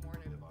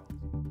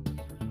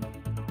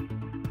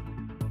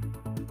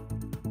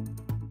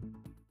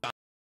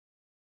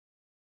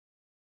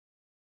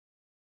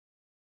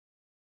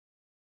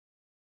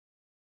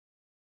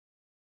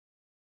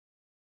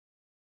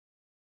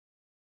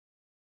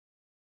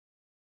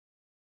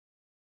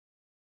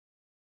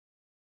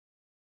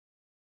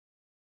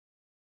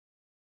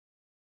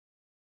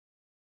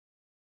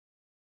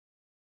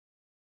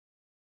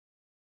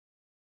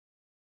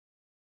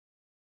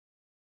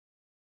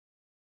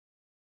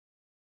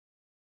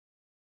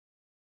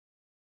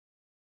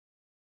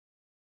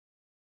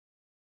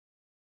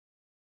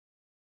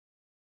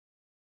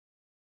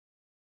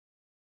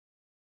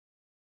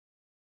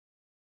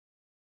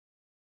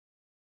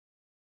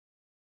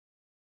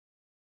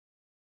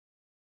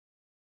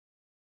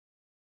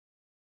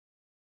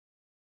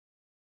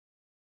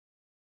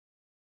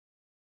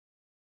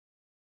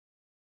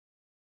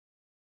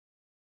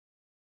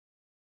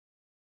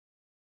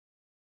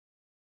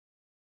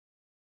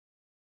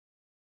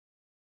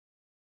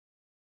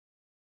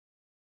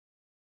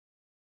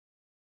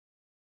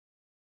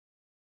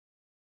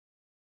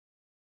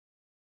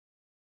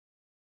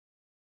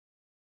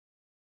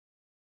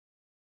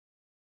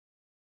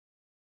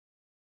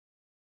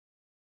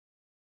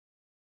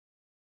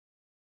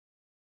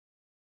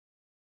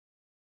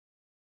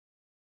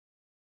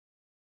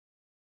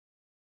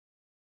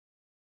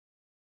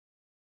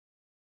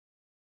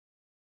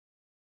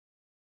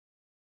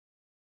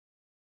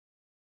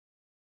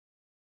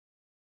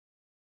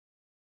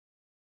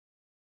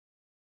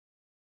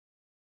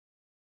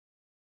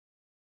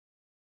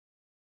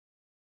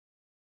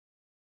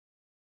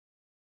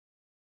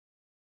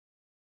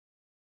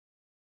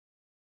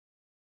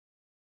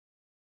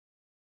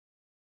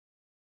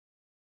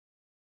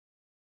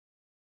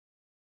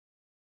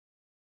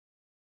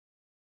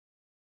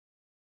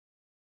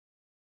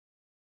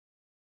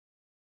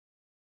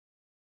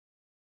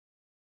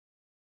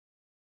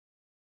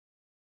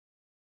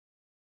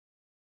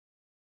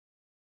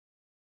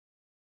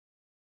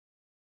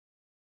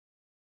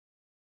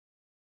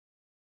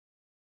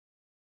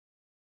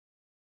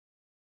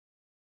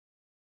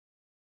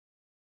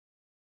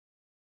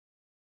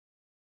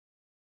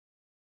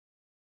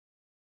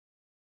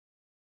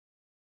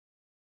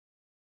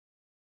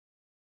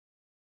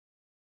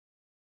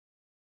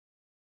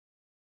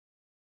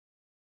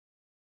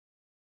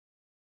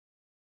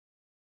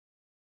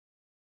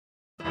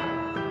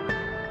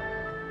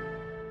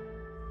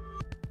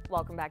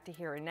 Welcome back to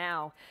Here and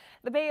Now.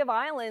 The Bay of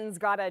Islands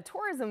got a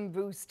tourism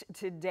boost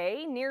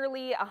today.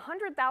 Nearly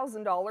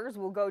 $100,000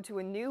 will go to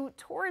a new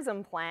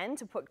tourism plan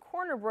to put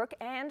Corner Brook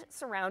and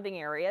surrounding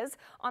areas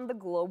on the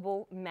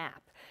global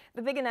map.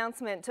 The big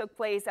announcement took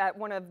place at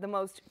one of the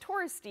most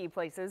touristy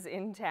places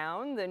in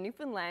town, the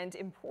Newfoundland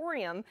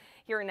Emporium.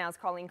 Here and Now's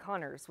Colleen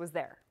Connors was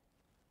there.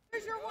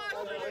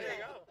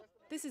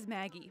 This is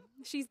Maggie.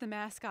 She's the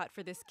mascot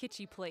for this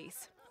kitschy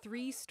place.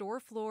 3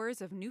 store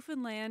floors of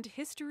Newfoundland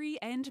history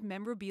and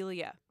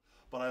memorabilia.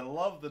 But I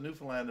love the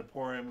Newfoundland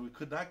Emporium. We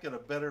could not get a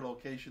better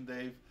location,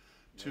 Dave,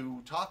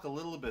 to talk a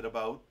little bit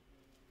about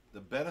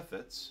the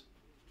benefits,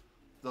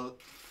 the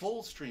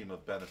full stream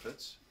of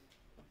benefits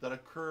that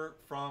occur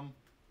from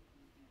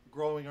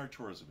growing our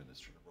tourism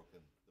industry.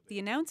 The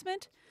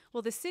announcement?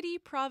 Well, the city,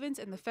 province,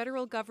 and the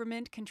federal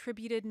government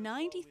contributed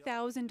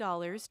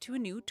 $90,000 to a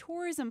new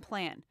tourism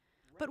plan.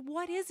 But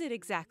what is it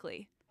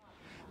exactly?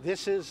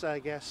 This is, I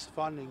guess,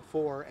 funding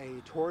for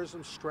a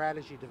tourism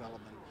strategy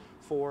development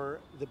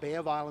for the Bay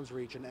of Islands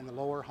region and the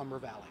lower Humber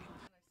Valley.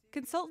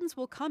 Consultants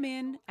will come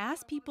in,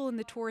 ask people in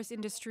the tourist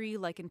industry,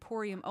 like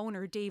Emporium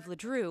owner Dave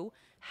LeDrew,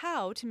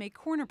 how to make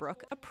Corner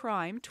Brook a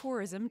prime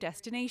tourism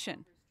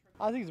destination.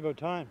 I think it's about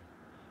time.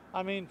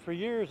 I mean, for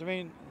years,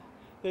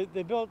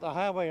 they built a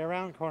highway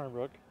around Corner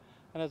Brook,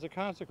 and as a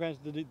consequence,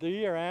 the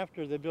year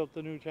after they built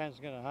the new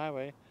Transcanada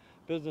Highway,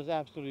 business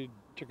absolutely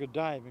took a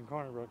dive in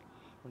Corner Brook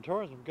from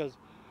tourism, because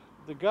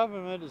the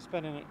government is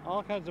spending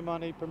all kinds of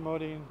money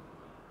promoting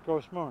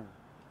Ghost Mourn,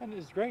 and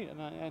it's great.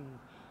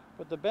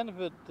 But the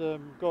benefit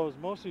goes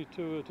mostly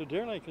to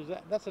Deer Lake, because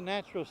that's a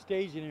natural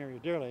staging area.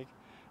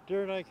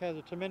 Deer Lake has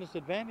a tremendous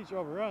advantage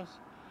over us,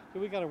 so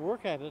we got to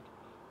work at it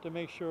to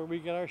make sure we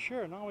get our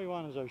share, and all we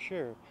want is our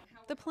share.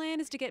 The plan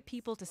is to get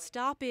people to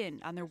stop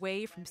in on their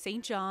way from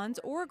St. John's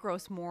or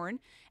Gros Morne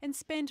and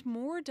spend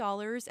more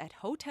dollars at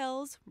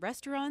hotels,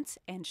 restaurants,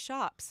 and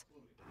shops.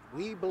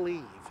 We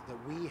believe that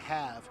we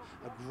have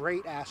a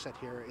great asset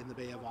here in the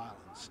Bay of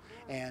Islands,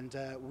 and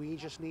we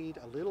just need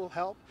a little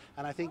help,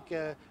 and I think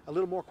a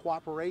little more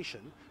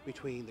cooperation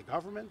between the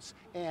governments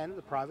and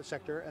the private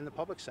sector and the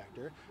public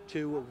sector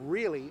to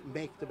really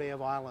make the Bay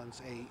of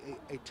Islands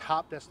a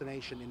top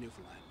destination in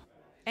Newfoundland.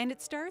 And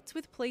it starts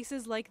with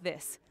places like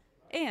this,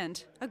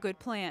 and a good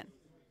plan.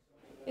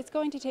 It's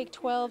going to take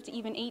 12 to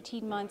even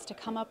 18 months to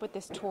come up with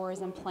this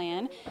tourism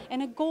plan,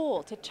 and a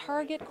goal to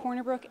target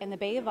Corner Brook and the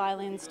Bay of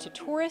Islands to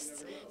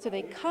tourists so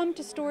they come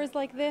to stores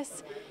like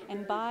this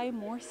and buy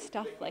more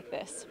stuff like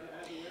this.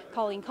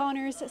 Colleen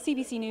Connors,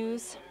 CBC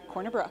News,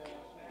 Corner Brook.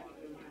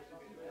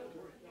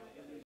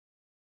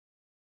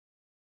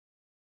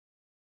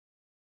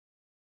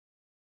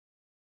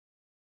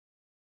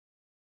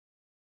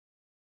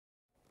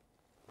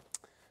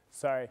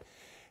 Sorry.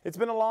 It's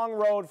been a long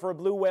road for a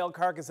blue whale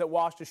carcass that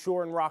washed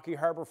ashore in Rocky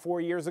Harbour 4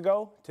 years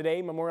ago.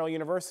 Today, Memorial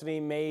University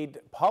made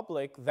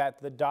public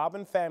that the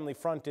Dobbin family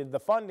fronted the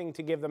funding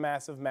to give the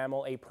massive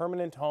mammal a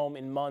permanent home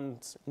in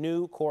MUN's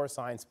new core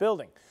science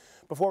building.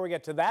 Before we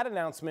get to that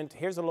announcement,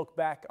 here's a look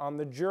back on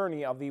the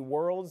journey of the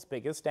world's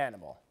biggest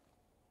animal.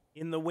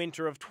 In the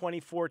winter of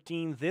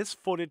 2014, this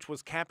footage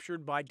was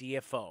captured by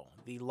DFO,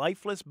 the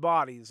lifeless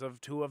bodies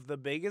of 2 of the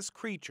biggest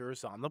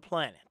creatures on the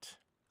planet.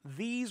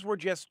 These were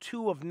just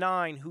 2 of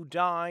 9 who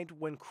died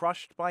when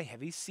crushed by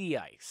heavy sea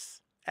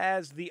ice.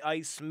 As the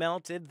ice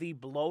melted, the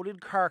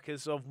bloated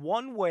carcass of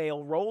one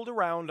whale rolled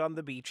around on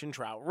the beach in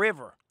Trout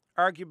River,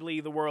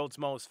 arguably the world's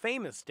most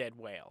famous dead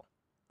whale,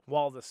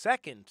 while the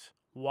second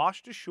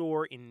washed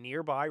ashore in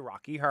nearby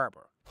Rocky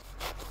Harbour.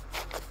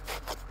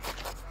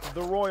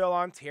 The Royal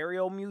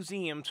Ontario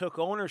Museum took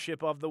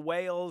ownership of the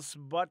whales,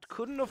 but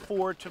couldn't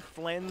afford to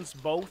cleanse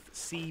both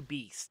sea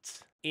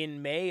beasts.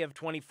 In May of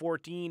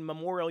 2014,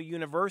 Memorial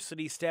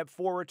University stepped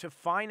forward to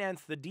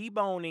finance the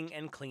deboning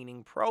and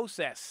cleaning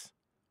process.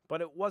 But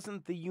it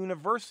wasn't the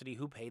university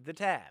who paid the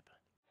tab.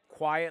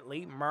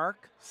 Quietly,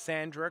 Mark,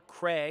 Sandra,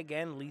 Craig,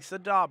 and Lisa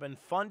Dobbin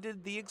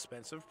funded the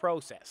expensive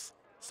process,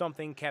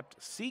 something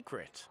kept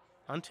secret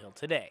until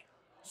today.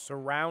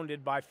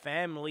 Surrounded by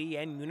family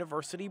and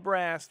university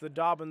brass, the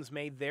Dobbins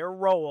made their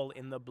role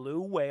in the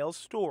blue whale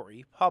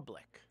story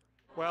public.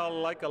 Well,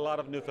 like a lot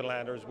of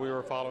Newfoundlanders, we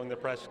were following the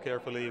press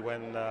carefully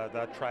when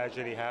that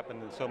tragedy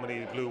happened and so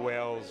many blue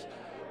whales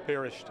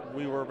perished.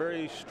 We were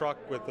very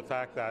struck with the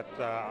fact that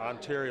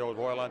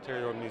Royal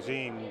Ontario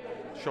Museum,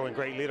 showing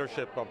great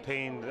leadership,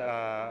 obtained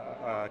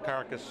a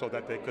carcass so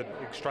that they could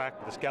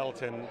extract the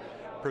skeleton,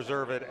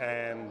 preserve it,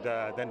 and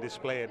then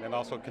display it, and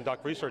also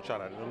conduct research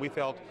on it. And we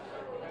felt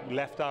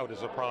left out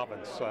as a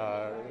province,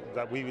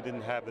 that we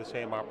didn't have the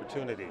same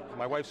opportunity.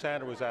 My wife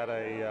Sandra was at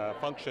a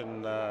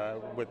function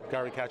with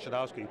Gary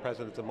Kachanowski,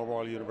 president of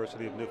Memorial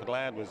University of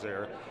Newfoundland, was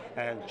there,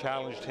 and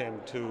challenged him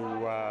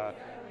to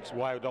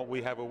why don't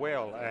we have a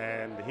whale?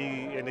 And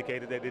he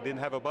indicated that they didn't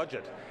have a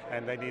budget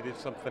and they needed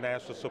some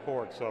financial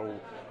support. So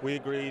we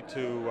agreed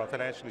to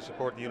financially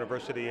support the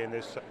university in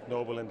this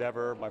noble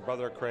endeavor. My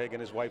brother Craig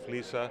and his wife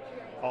Lisa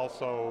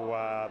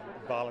also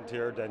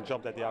volunteered and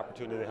jumped at the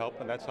opportunity to help,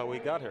 and that's how we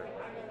got here.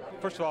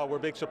 First of all, we're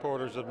big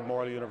supporters of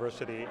Memorial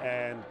University,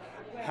 and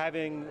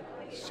having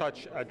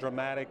such a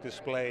dramatic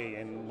display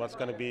in what's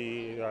going to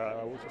be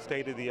a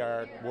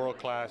state-of-the-art,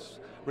 world-class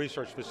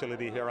research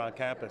facility here on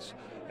campus,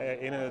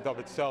 in and of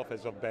itself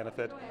is of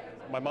benefit.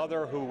 My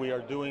mother, who we are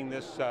doing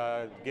this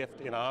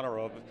gift in honor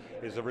of,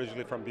 is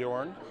originally from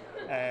Bjorn,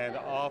 and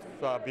off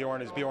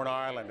Bjorn is Bjorn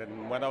Island.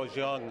 And when I was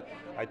young,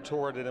 I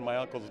toured it in my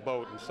uncle's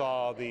boat and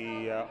saw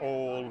the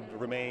old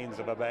remains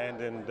of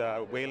abandoned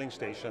whaling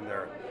station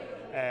there,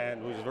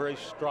 and was very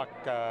struck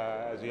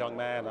as a young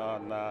man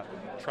on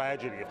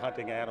tragedy of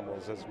hunting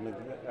animals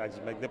as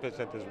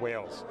magnificent as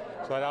whales.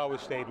 So that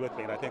always stayed with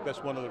me, and I think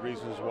that's one of the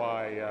reasons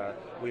why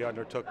we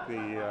undertook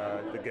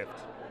the gift.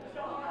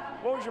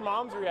 What was your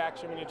mom's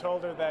reaction when you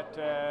told her that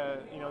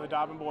the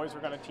Dobbin boys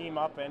were going to team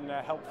up and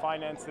help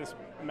finance this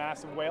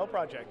massive whale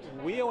project?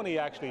 We only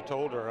actually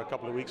told her a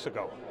couple of weeks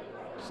ago,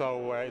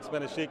 so it's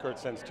been a secret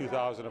since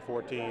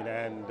 2014,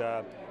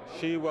 and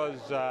she was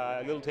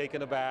a little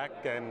taken aback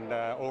and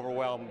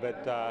overwhelmed,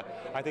 but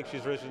I think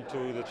she's risen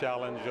to the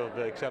challenge of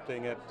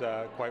accepting it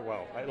quite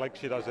well, like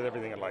she does at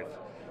everything in life.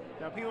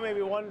 Now, people may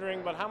be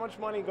wondering, but how much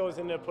money goes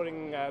into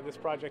putting this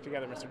project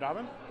together, Mr.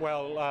 Dobbin?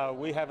 Well,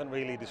 we haven't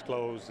really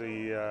disclosed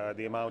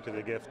the amount of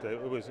the gift.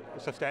 It was a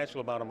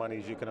substantial amount of money,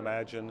 as you can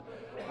imagine.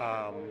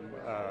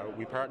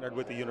 We partnered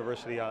with the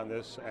university on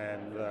this,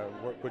 and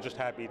we're just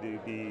happy to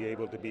be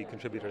able to be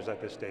contributors at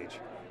this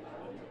stage.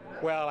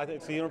 Well, I think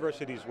it's the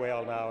university's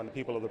whale now and the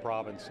people of the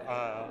province.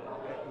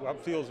 What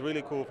feels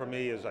really cool for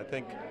me is I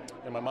think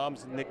my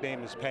mom's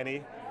nickname is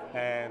Penny,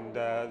 and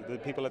the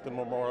people at the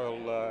memorial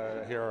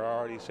here are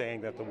already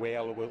saying that the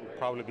whale will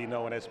probably be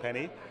known as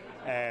Penny,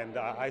 and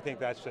I think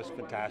that's just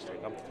fantastic.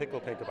 I'm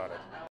tickled pink about it.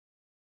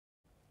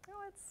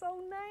 Oh, it's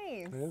so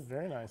nice. It is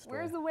very nice.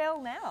 Where's the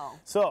whale now?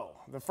 So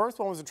the first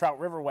one was a trout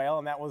river whale,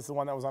 and that was the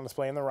one that was on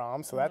display in the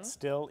ROM, so that's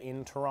still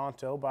in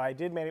Toronto. But I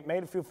did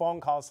made a few phone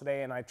calls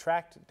today, and I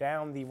tracked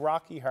down the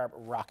Rocky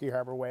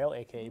Harbor whale,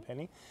 aka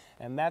Penny,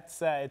 and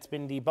that's it's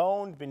been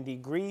deboned, been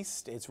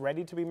degreased, it's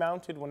ready to be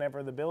mounted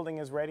whenever the building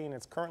is ready, and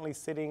it's currently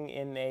sitting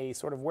in a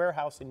sort of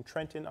warehouse in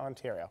Trenton,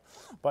 Ontario.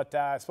 But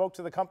I spoke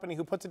to the company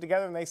who puts it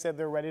together, and they said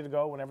they're ready to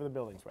go whenever the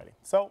building's ready.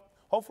 So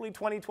hopefully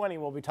 2020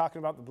 we'll be talking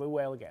about the blue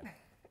whale again.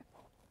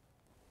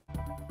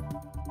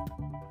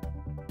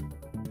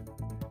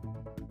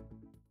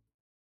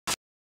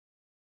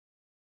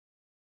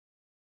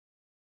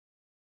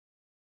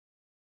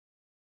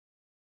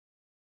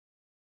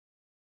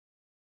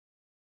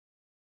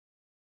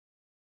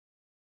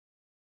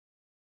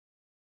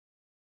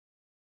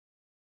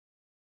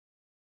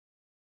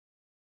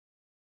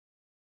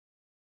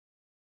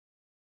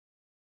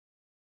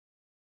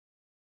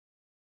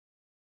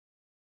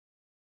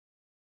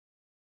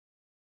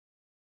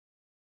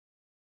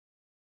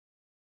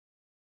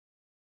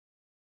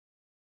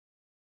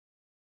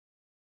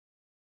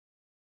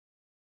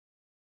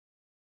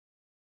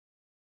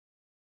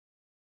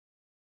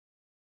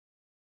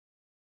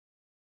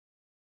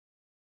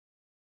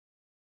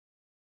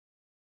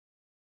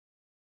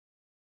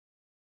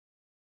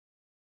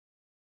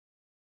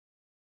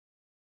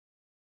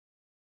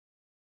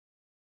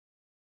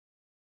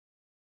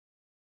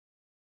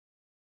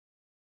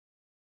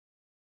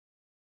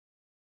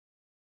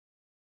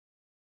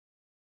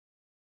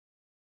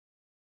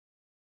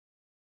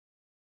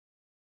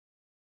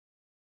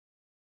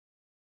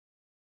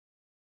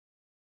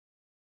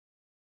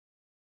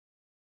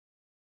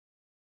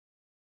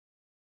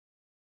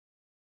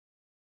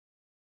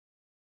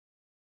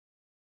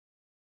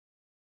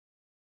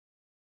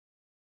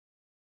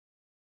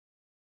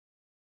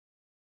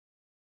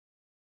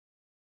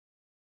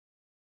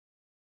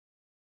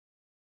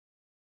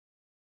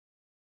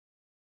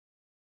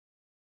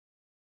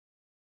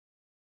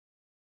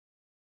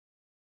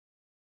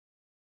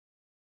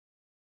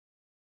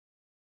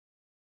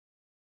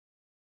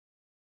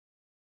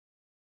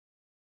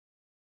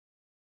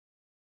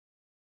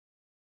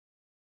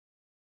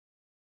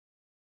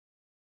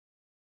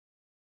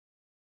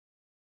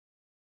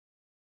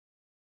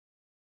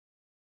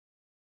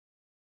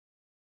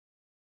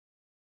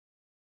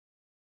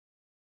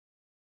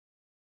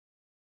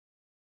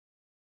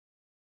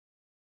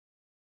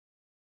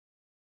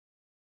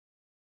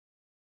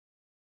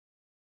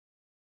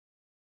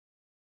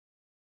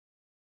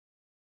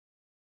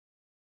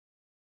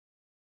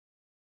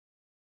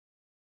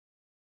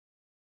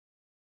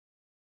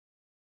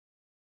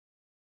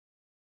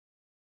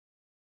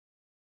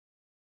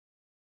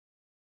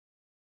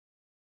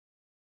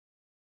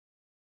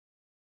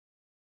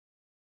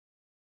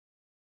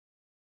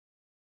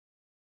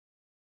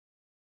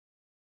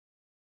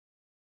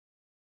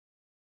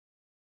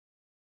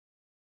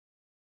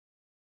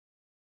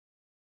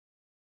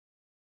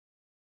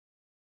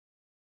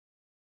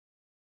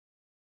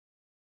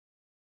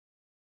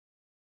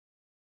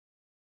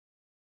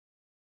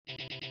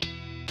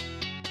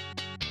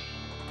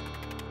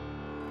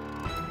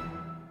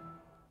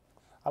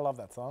 I love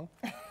that song.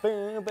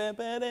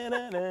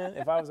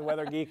 If I was a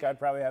weather geek, I'd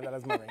probably have that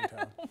as my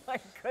ringtone. Oh my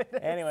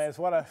goodness. Anyways,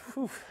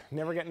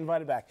 never get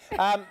invited back.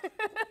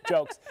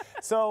 Jokes.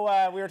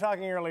 So we were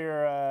talking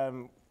earlier,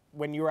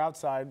 when you were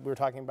outside, we were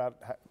talking about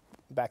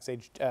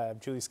Backstage,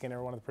 Julie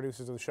Skinner, one of the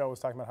producers of the show, was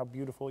talking about how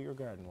beautiful your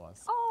garden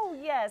was. Oh,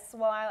 yes.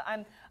 Well,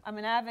 I'm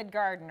an avid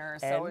gardener,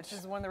 so And? which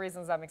is one of the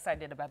reasons I'm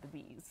excited about the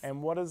bees.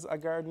 And what does a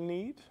garden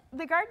need?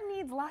 The garden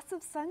needs lots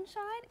of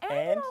sunshine, and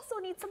And? it also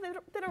needs a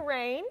bit of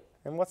rain.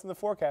 And what's in the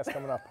forecast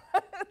coming up?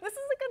 This is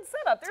a good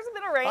setup. There's a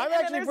bit of rain. I'm and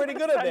then actually there's pretty a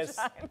bit good of at this.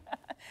 sunshine.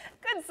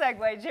 Good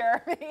segue,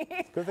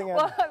 Jeremy. Good thing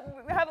Well,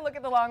 have a look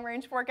at the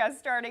long-range forecast,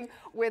 starting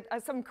with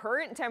some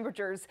current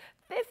temperatures.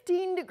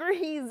 15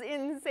 degrees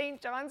in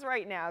St. John's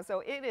right now,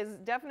 so it is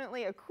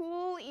definitely a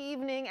cool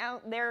evening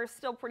out there.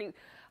 Still pretty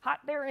hot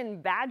there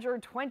in Badger,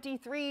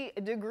 23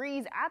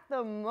 degrees at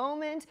the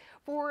moment.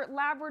 For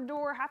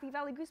Labrador, Happy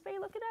Valley, Goose Bay,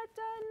 looking at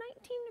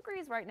 19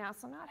 degrees right now,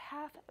 so not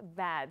half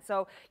bad.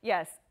 So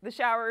yes, the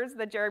showers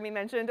that Jeremy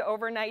mentioned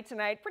overnight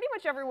tonight, pretty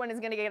much everyone is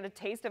going to get a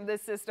taste of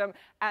this system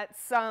at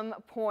some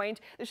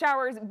point. The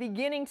showers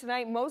beginning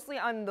tonight mostly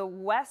on the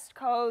west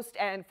coast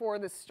and for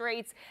the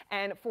Straits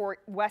and for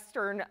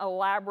western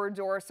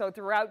Labrador. So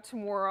throughout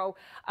tomorrow,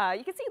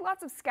 you can see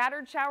lots of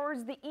scattered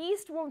showers. The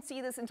east won't see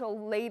this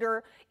until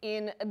later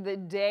in the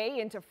day,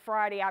 into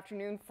Friday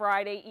afternoon,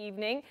 Friday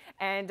evening.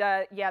 And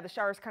yeah, the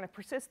showers kind of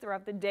persist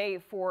throughout the day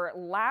for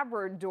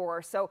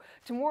Labrador. So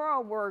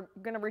tomorrow we're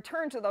going to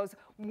return to those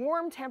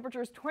warm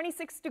temperatures,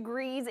 26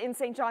 degrees in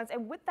St. John's.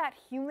 And with that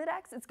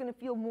humidex, it's going to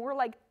feel more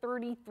like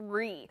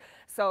 33.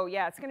 So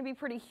yeah, it's going to be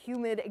pretty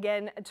humid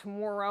again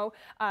tomorrow.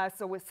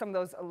 So with some of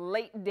those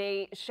late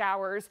day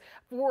showers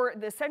for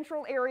the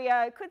central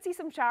area, could see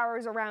some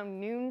showers around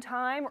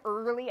noontime,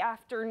 early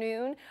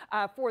afternoon.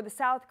 For the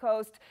south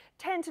coast,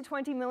 10 to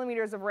 20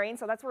 millimeters of rain.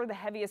 So that's where the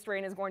heaviest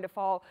rain is going to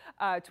fall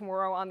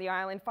tomorrow on the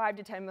island. 5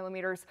 to 10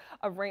 millimeters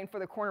of rain for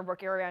the Corner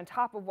Brook area on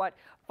top of what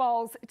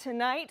falls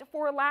tonight.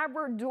 For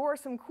Labrador,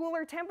 some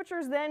cooler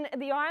temperatures than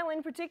the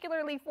island,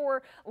 particularly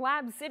for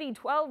Lab City,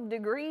 12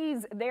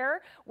 degrees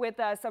there with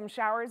some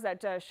showers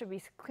that should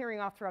be clearing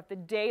off throughout the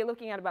day,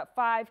 looking at about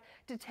 5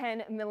 to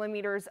 10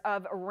 millimeters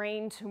of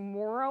rain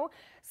tomorrow.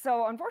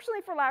 So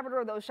unfortunately for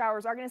Labrador, those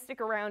showers are going to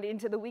stick around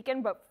into the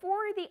weekend, but for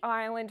the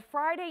island,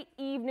 Friday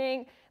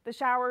evening, the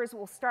showers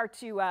will start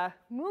to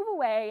move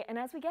away, and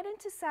as we get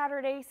into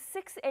Saturday,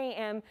 6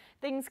 a.m.,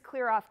 things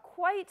clear off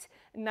quite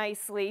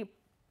nicely.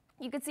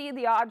 You can see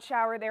the odd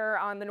shower there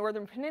on the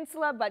northern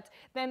peninsula, but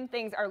then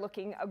things are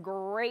looking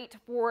great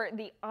for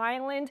the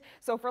island.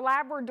 So for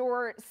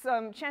Labrador,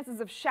 some chances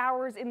of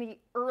showers in the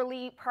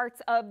early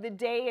parts of the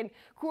day and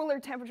cooler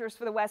temperatures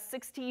for the west,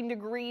 16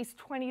 degrees,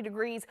 20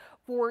 degrees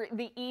for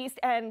the east.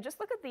 And just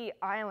look at the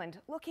island,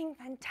 looking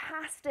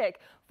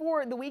fantastic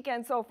for the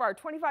weekend so far.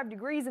 25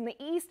 degrees in the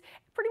east,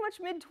 pretty much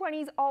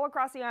mid-20s all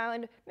across the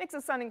island, mix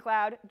of sun and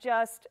cloud,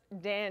 just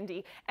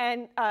dandy.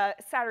 And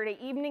Saturday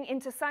evening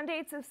into Sunday,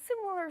 it's a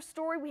similar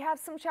story. We have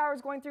some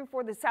showers going through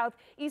for the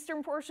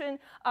southeastern portion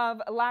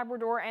of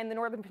Labrador and the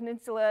northern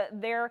peninsula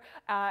there,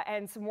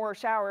 and some more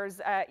showers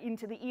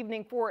into the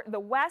evening for the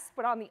west.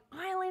 But on the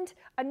island,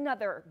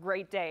 another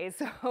great day.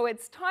 So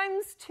it's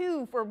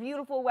 ×2 for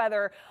beautiful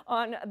weather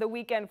on the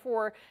weekend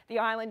for the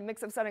island.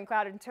 Mix of sun and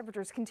cloud, and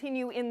temperatures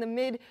continue in the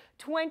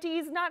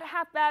mid-20s. Not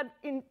half bad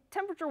in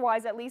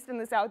temperature-wise, at least in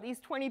the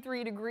southeast,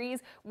 23 degrees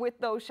with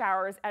those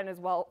showers, and as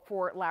well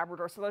for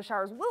Labrador. So those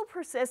showers will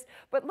persist,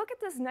 but look at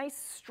this nice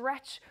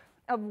stretch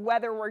of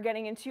weather we're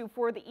getting into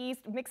for the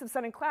east. Mix of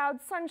sun and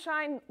clouds,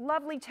 sunshine,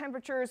 lovely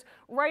temperatures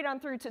right on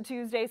through to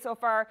Tuesday so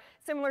far.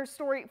 Similar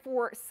story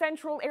for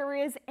central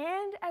areas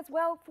and as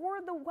well for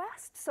the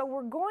west. So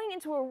we're going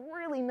into a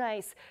really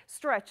nice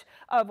stretch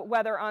of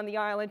weather on the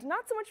island.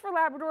 Not so much for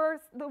Labrador.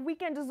 The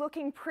weekend is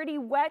looking pretty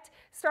wet,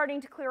 starting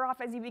to clear off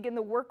as you begin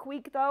the work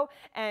week though.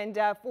 And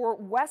for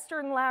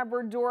western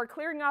Labrador,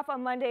 clearing off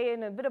on Monday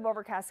and a bit of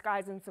overcast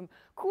skies and some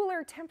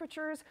cooler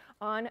temperatures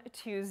on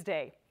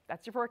Tuesday.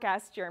 That's your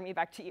forecast. Jeremy,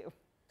 back to you.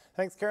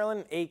 Thanks,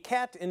 Carolyn. A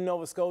cat in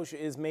Nova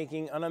Scotia is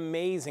making an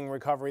amazing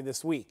recovery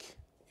this week.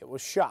 It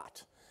was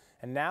shot.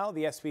 And now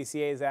the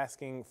SPCA is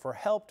asking for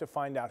help to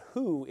find out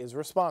who is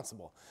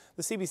responsible.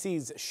 The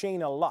CBC's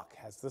Shayna Luck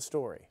has the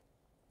story.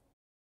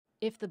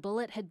 If the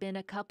bullet had been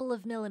a couple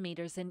of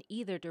millimeters in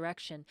either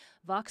direction,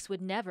 Vox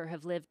would never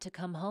have lived to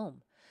come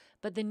home.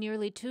 But the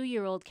nearly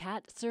 2-year-old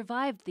cat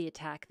survived the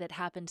attack that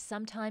happened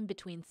sometime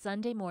between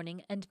Sunday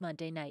morning and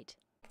Monday night.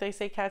 They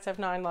say cats have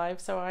 9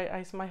 lives, so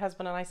my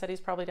husband and I said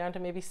he's probably down to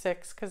maybe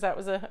 6 because that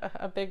was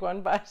a big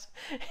one, but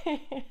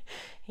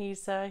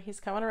he's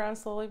coming around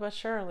slowly but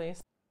surely.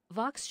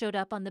 Vox showed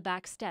up on the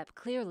back step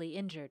clearly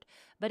injured,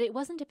 but it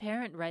wasn't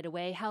apparent right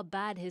away how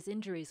bad his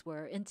injuries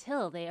were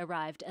until they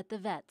arrived at the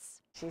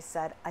vet's. She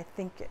said, "I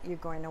think you're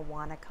going to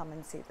want to come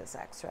and see this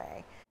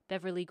x-ray."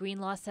 Beverly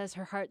Greenlaw says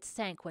her heart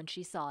sank when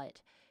she saw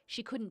it.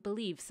 She couldn't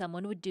believe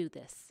someone would do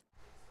this.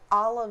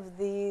 All of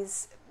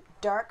these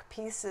dark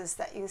pieces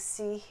that you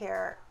see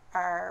here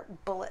are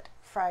bullet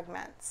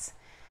fragments.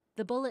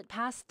 The bullet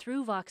passed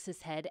through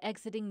Vox's head,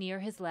 exiting near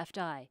his left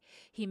eye.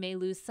 He may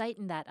lose sight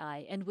in that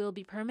eye and will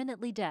be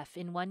permanently deaf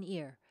in one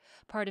ear.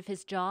 Part of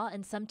his jaw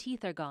and some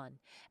teeth are gone.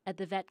 At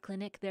the vet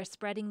clinic, they're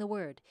spreading the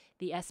word.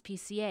 The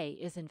SPCA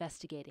is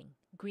investigating.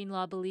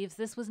 Greenlaw believes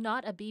this was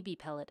not a BB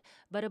pellet,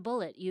 but a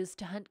bullet used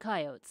to hunt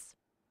coyotes.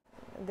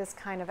 This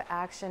kind of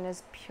action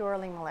is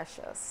purely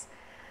malicious,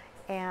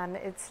 and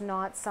it's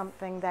not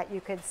something that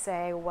you could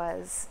say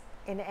was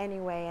in any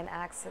way an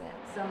accident.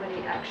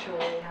 Somebody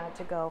actually had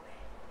to go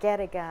get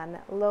a gun,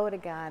 load a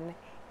gun,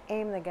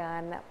 aim the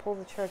gun, pull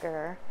the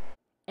trigger.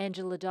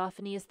 Angela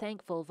Dauphiny is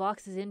thankful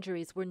Vox's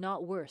injuries were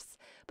not worse,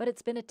 but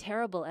it's been a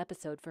terrible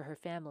episode for her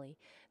family.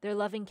 Their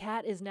loving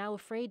cat is now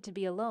afraid to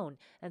be alone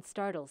and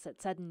startles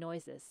at sudden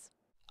noises.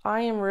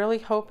 I am really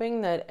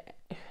hoping that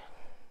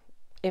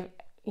if,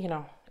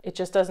 it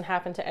just doesn't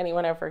happen to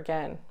anyone ever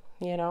again,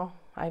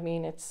 I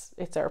mean,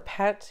 it's our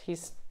pet.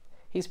 He's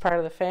part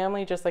of the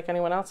family, just like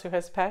anyone else who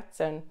has pets,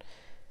 and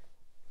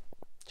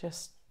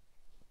just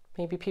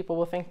maybe people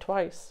will think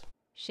twice.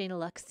 Shayna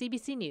Lux,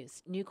 CBC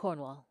News, New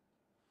Cornwall.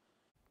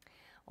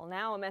 Well,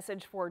 now a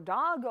message for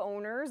dog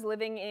owners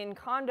living in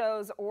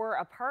condos or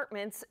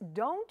apartments: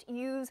 don't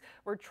use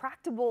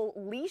retractable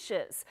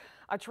leashes.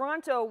 A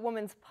Toronto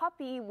woman's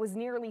puppy was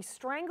nearly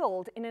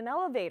strangled in an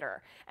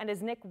elevator. And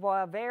as Nick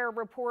Boisvert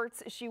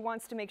reports, she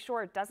wants to make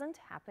sure it doesn't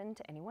happen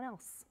to anyone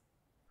else.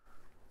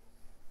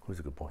 Who's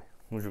a good boy?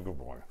 Who's a good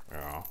boy?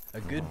 Yeah.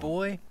 A good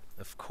boy?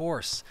 Of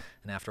course.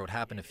 And after what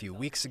happened a few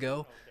weeks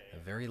ago, a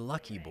very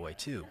lucky boy,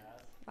 too.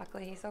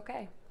 Luckily, he's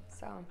okay.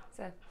 So it's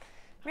a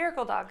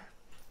miracle dog.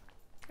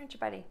 Aren't you,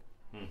 buddy?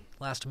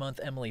 Last month,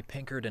 Emily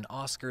Pinkard and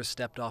Oscar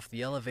stepped off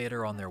the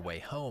elevator on their way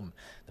home.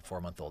 The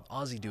 4-month-old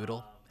Aussie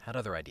Doodle had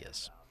other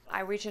ideas.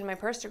 I reached in my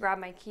purse to grab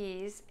my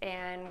keys,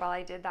 and while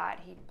I did that,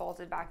 he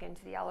bolted back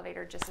into the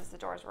elevator just as the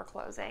doors were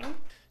closing.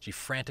 She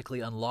frantically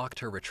unlocked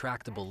her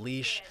retractable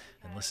leash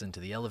and listened to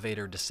the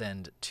elevator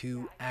descend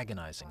 2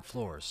 agonizing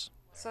floors.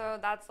 So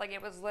that's like,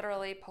 it was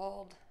literally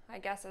pulled, I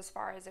guess, as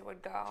far as it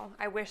would go.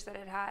 I wish that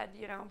it had,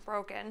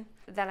 broken.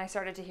 Then I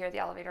started to hear the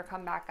elevator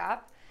come back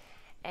up,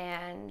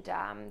 and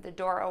the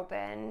door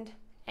opened,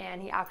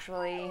 and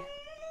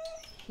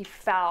he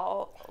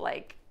fell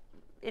like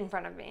in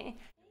front of me.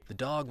 The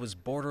dog was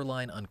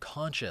borderline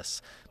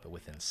unconscious, but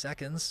within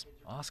seconds,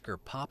 Oscar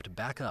popped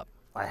back up.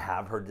 I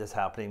have heard this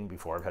happening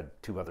before. I've had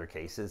 2 other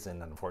cases,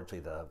 and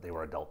unfortunately they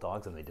were adult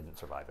dogs and they didn't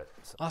survive it.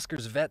 So.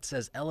 Oscar's vet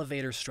says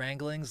elevator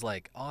stranglings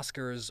like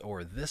Oscar's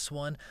or this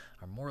one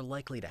are more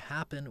likely to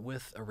happen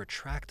with a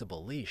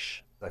retractable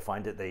leash. I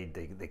find that they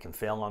can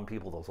fail on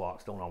people. Those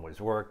locks don't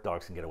always work.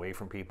 Dogs can get away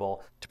from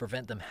people. To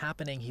prevent them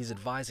happening, he's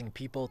advising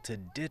people to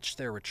ditch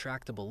their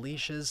retractable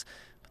leashes,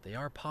 but they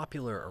are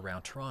popular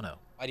around Toronto.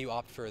 Why do you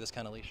opt for this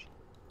kind of leash?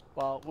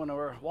 Well, when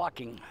we're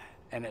walking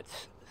and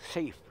it's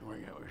safe, we're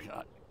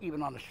not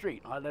even on the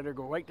street, I let her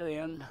go right to the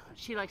end.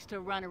 She likes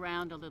to run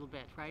around a little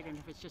bit, right? And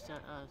if it's just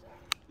a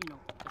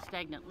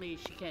stagnant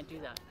leash, she can't do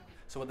that.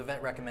 So what the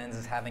vet recommends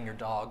is having your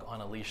dog on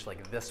a leash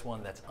like this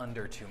one that's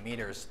under 2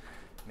 meters,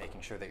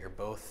 making sure that you're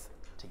both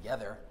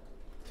together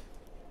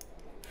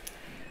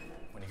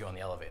when you go in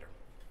the elevator.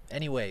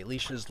 Anyway,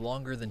 leashes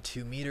longer than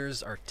 2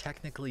 meters are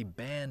technically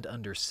banned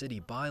under city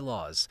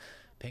bylaws.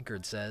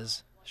 Pinkard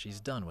says she's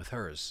done with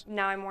hers.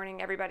 Now I'm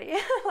warning everybody,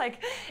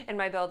 like in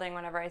my building,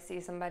 whenever I see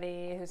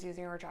somebody who's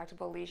using a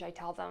retractable leash, I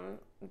tell them,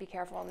 be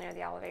careful near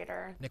the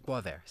elevator. Nick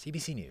Boisvert,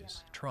 CBC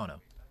News, Toronto.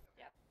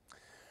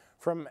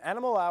 From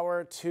Animal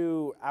Hour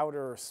to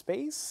outer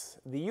space,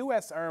 the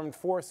U.S. Armed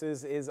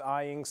Forces is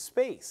eyeing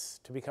space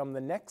to become the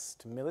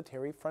next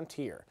military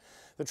frontier.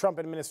 The Trump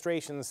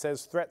administration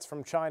says threats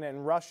from China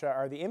and Russia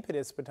are the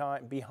impetus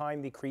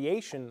behind the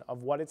creation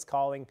of what it's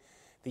calling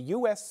the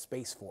U.S.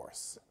 Space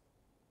Force.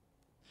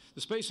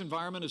 The space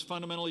environment has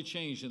fundamentally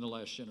changed in the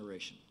last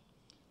generation.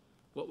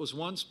 What was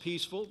once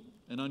peaceful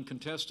and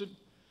uncontested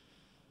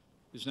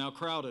is now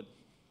crowded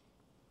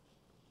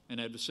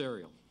and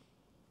adversarial.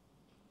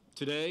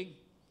 Today,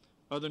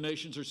 other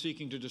nations are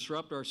seeking to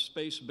disrupt our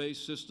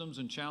space-based systems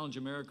and challenge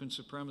American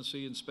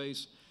supremacy in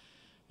space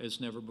as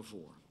never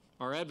before.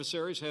 Our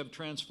adversaries have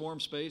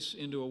transformed space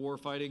into a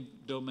warfighting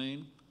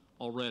domain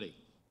already.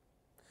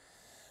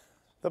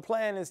 The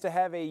plan is to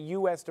have a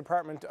U.S.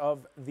 Department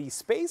of the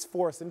Space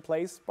Force in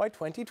place by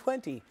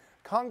 2020.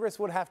 Congress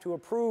would have to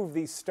approve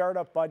the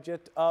startup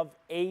budget of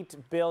 $8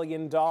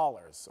 billion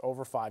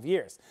over 5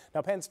 years.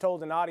 Now, Pence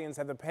told an audience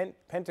at the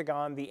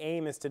Pentagon the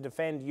aim is to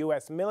defend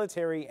U.S.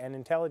 military and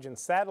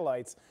intelligence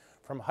satellites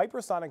from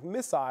hypersonic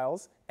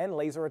missiles and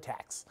laser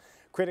attacks.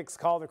 Critics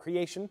call the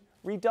creation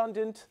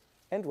redundant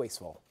and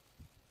wasteful.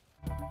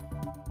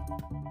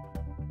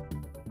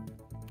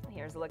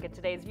 Here's a look at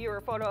today's viewer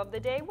photo of the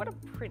day. What a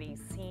pretty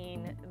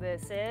scene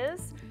this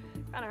is.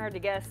 Kind of hard to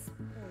guess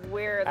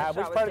where the shot was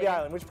Which part of the taken.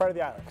 island? Which part of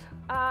the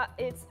island?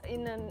 It's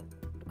in the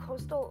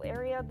coastal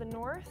area of the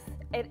north.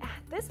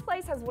 This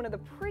place has one of the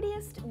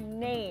prettiest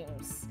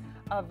names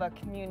of a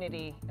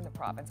community in the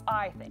province,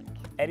 I think.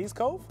 Eddie's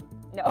Cove?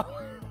 No.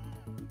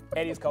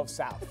 Eddie's Cove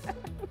South.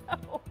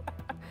 No.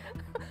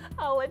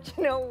 I'll let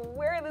you know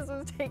where this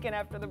was taken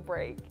after the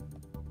break.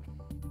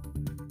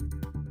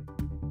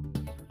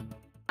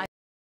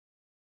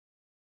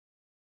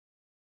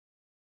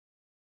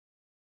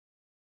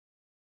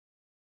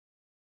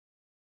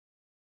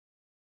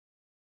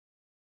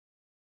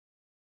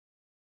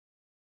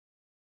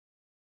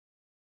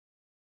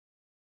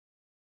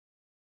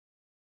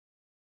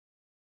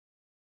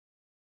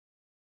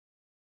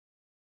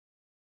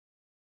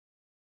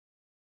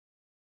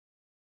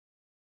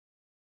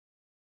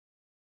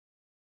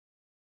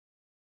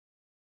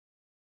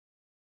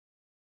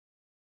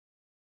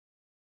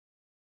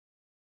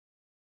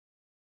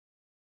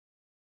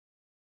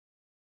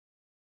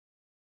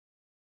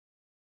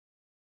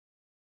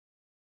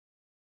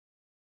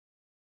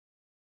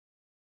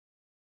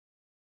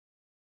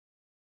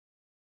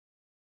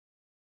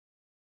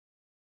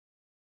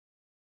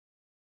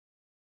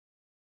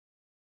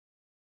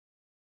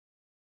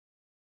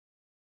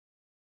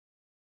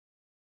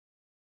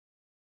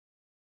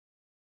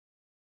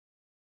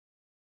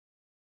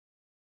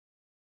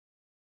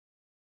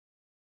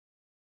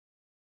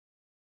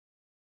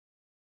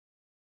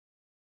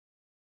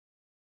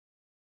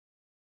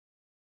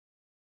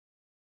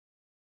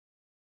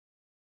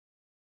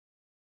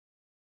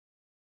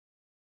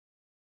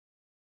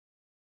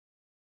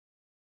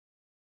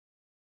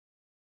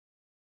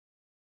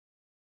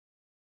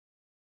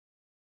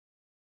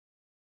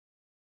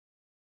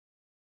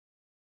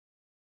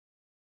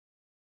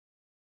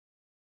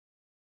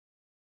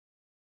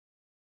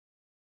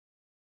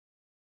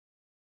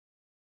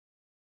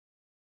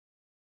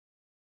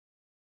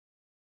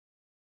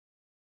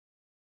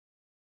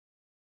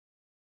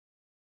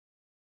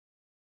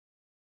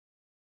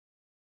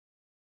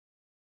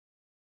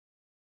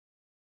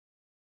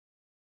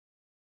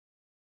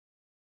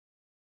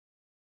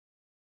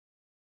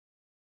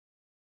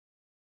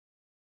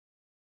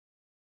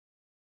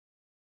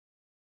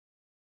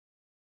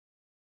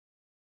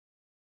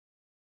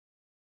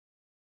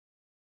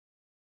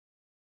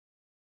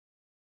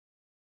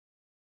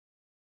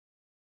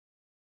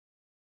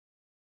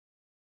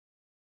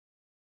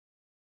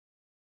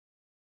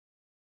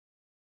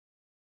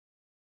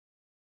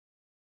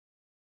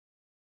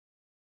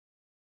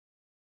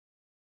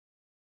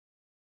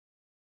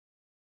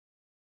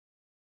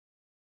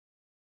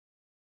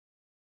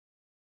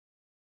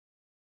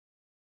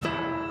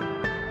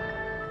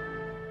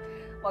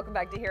 Welcome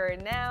back to Here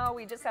and Now.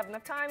 We just have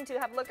enough time to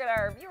have a look at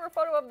our viewer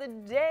photo of the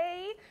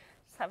day.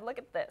 Just have a look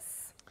at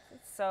this.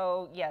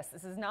 So yes,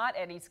 this is not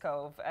Eddie's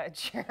Cove,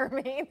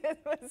 Jeremy. This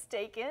was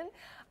taken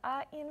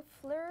in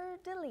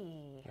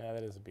Fleur-de-Lis. Yeah,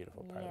 that is a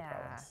beautiful part of the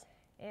province.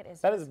 It is.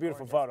 That is a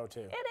beautiful photo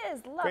too. It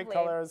is lovely. Great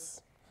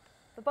colors.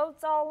 The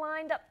boat's all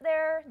lined up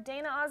there.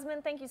 Dana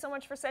Osmond, thank you so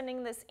much for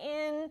sending this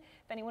in.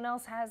 If anyone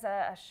else has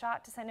a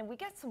shot to send in, we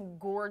get some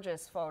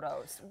gorgeous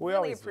photos. We really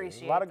always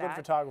appreciate do. A lot of that. good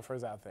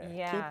photographers out there.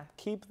 Yeah.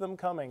 Keep them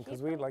coming,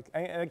 because we like,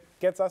 and it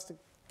gets us to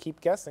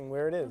keep guessing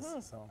where it is.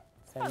 So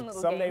and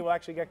someday we'll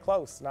actually get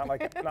close. Not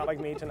like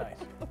me tonight.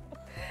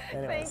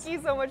 Anyways. Thank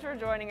you so much for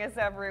joining us,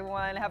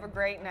 everyone. Have a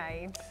great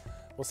night.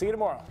 We'll see you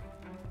tomorrow.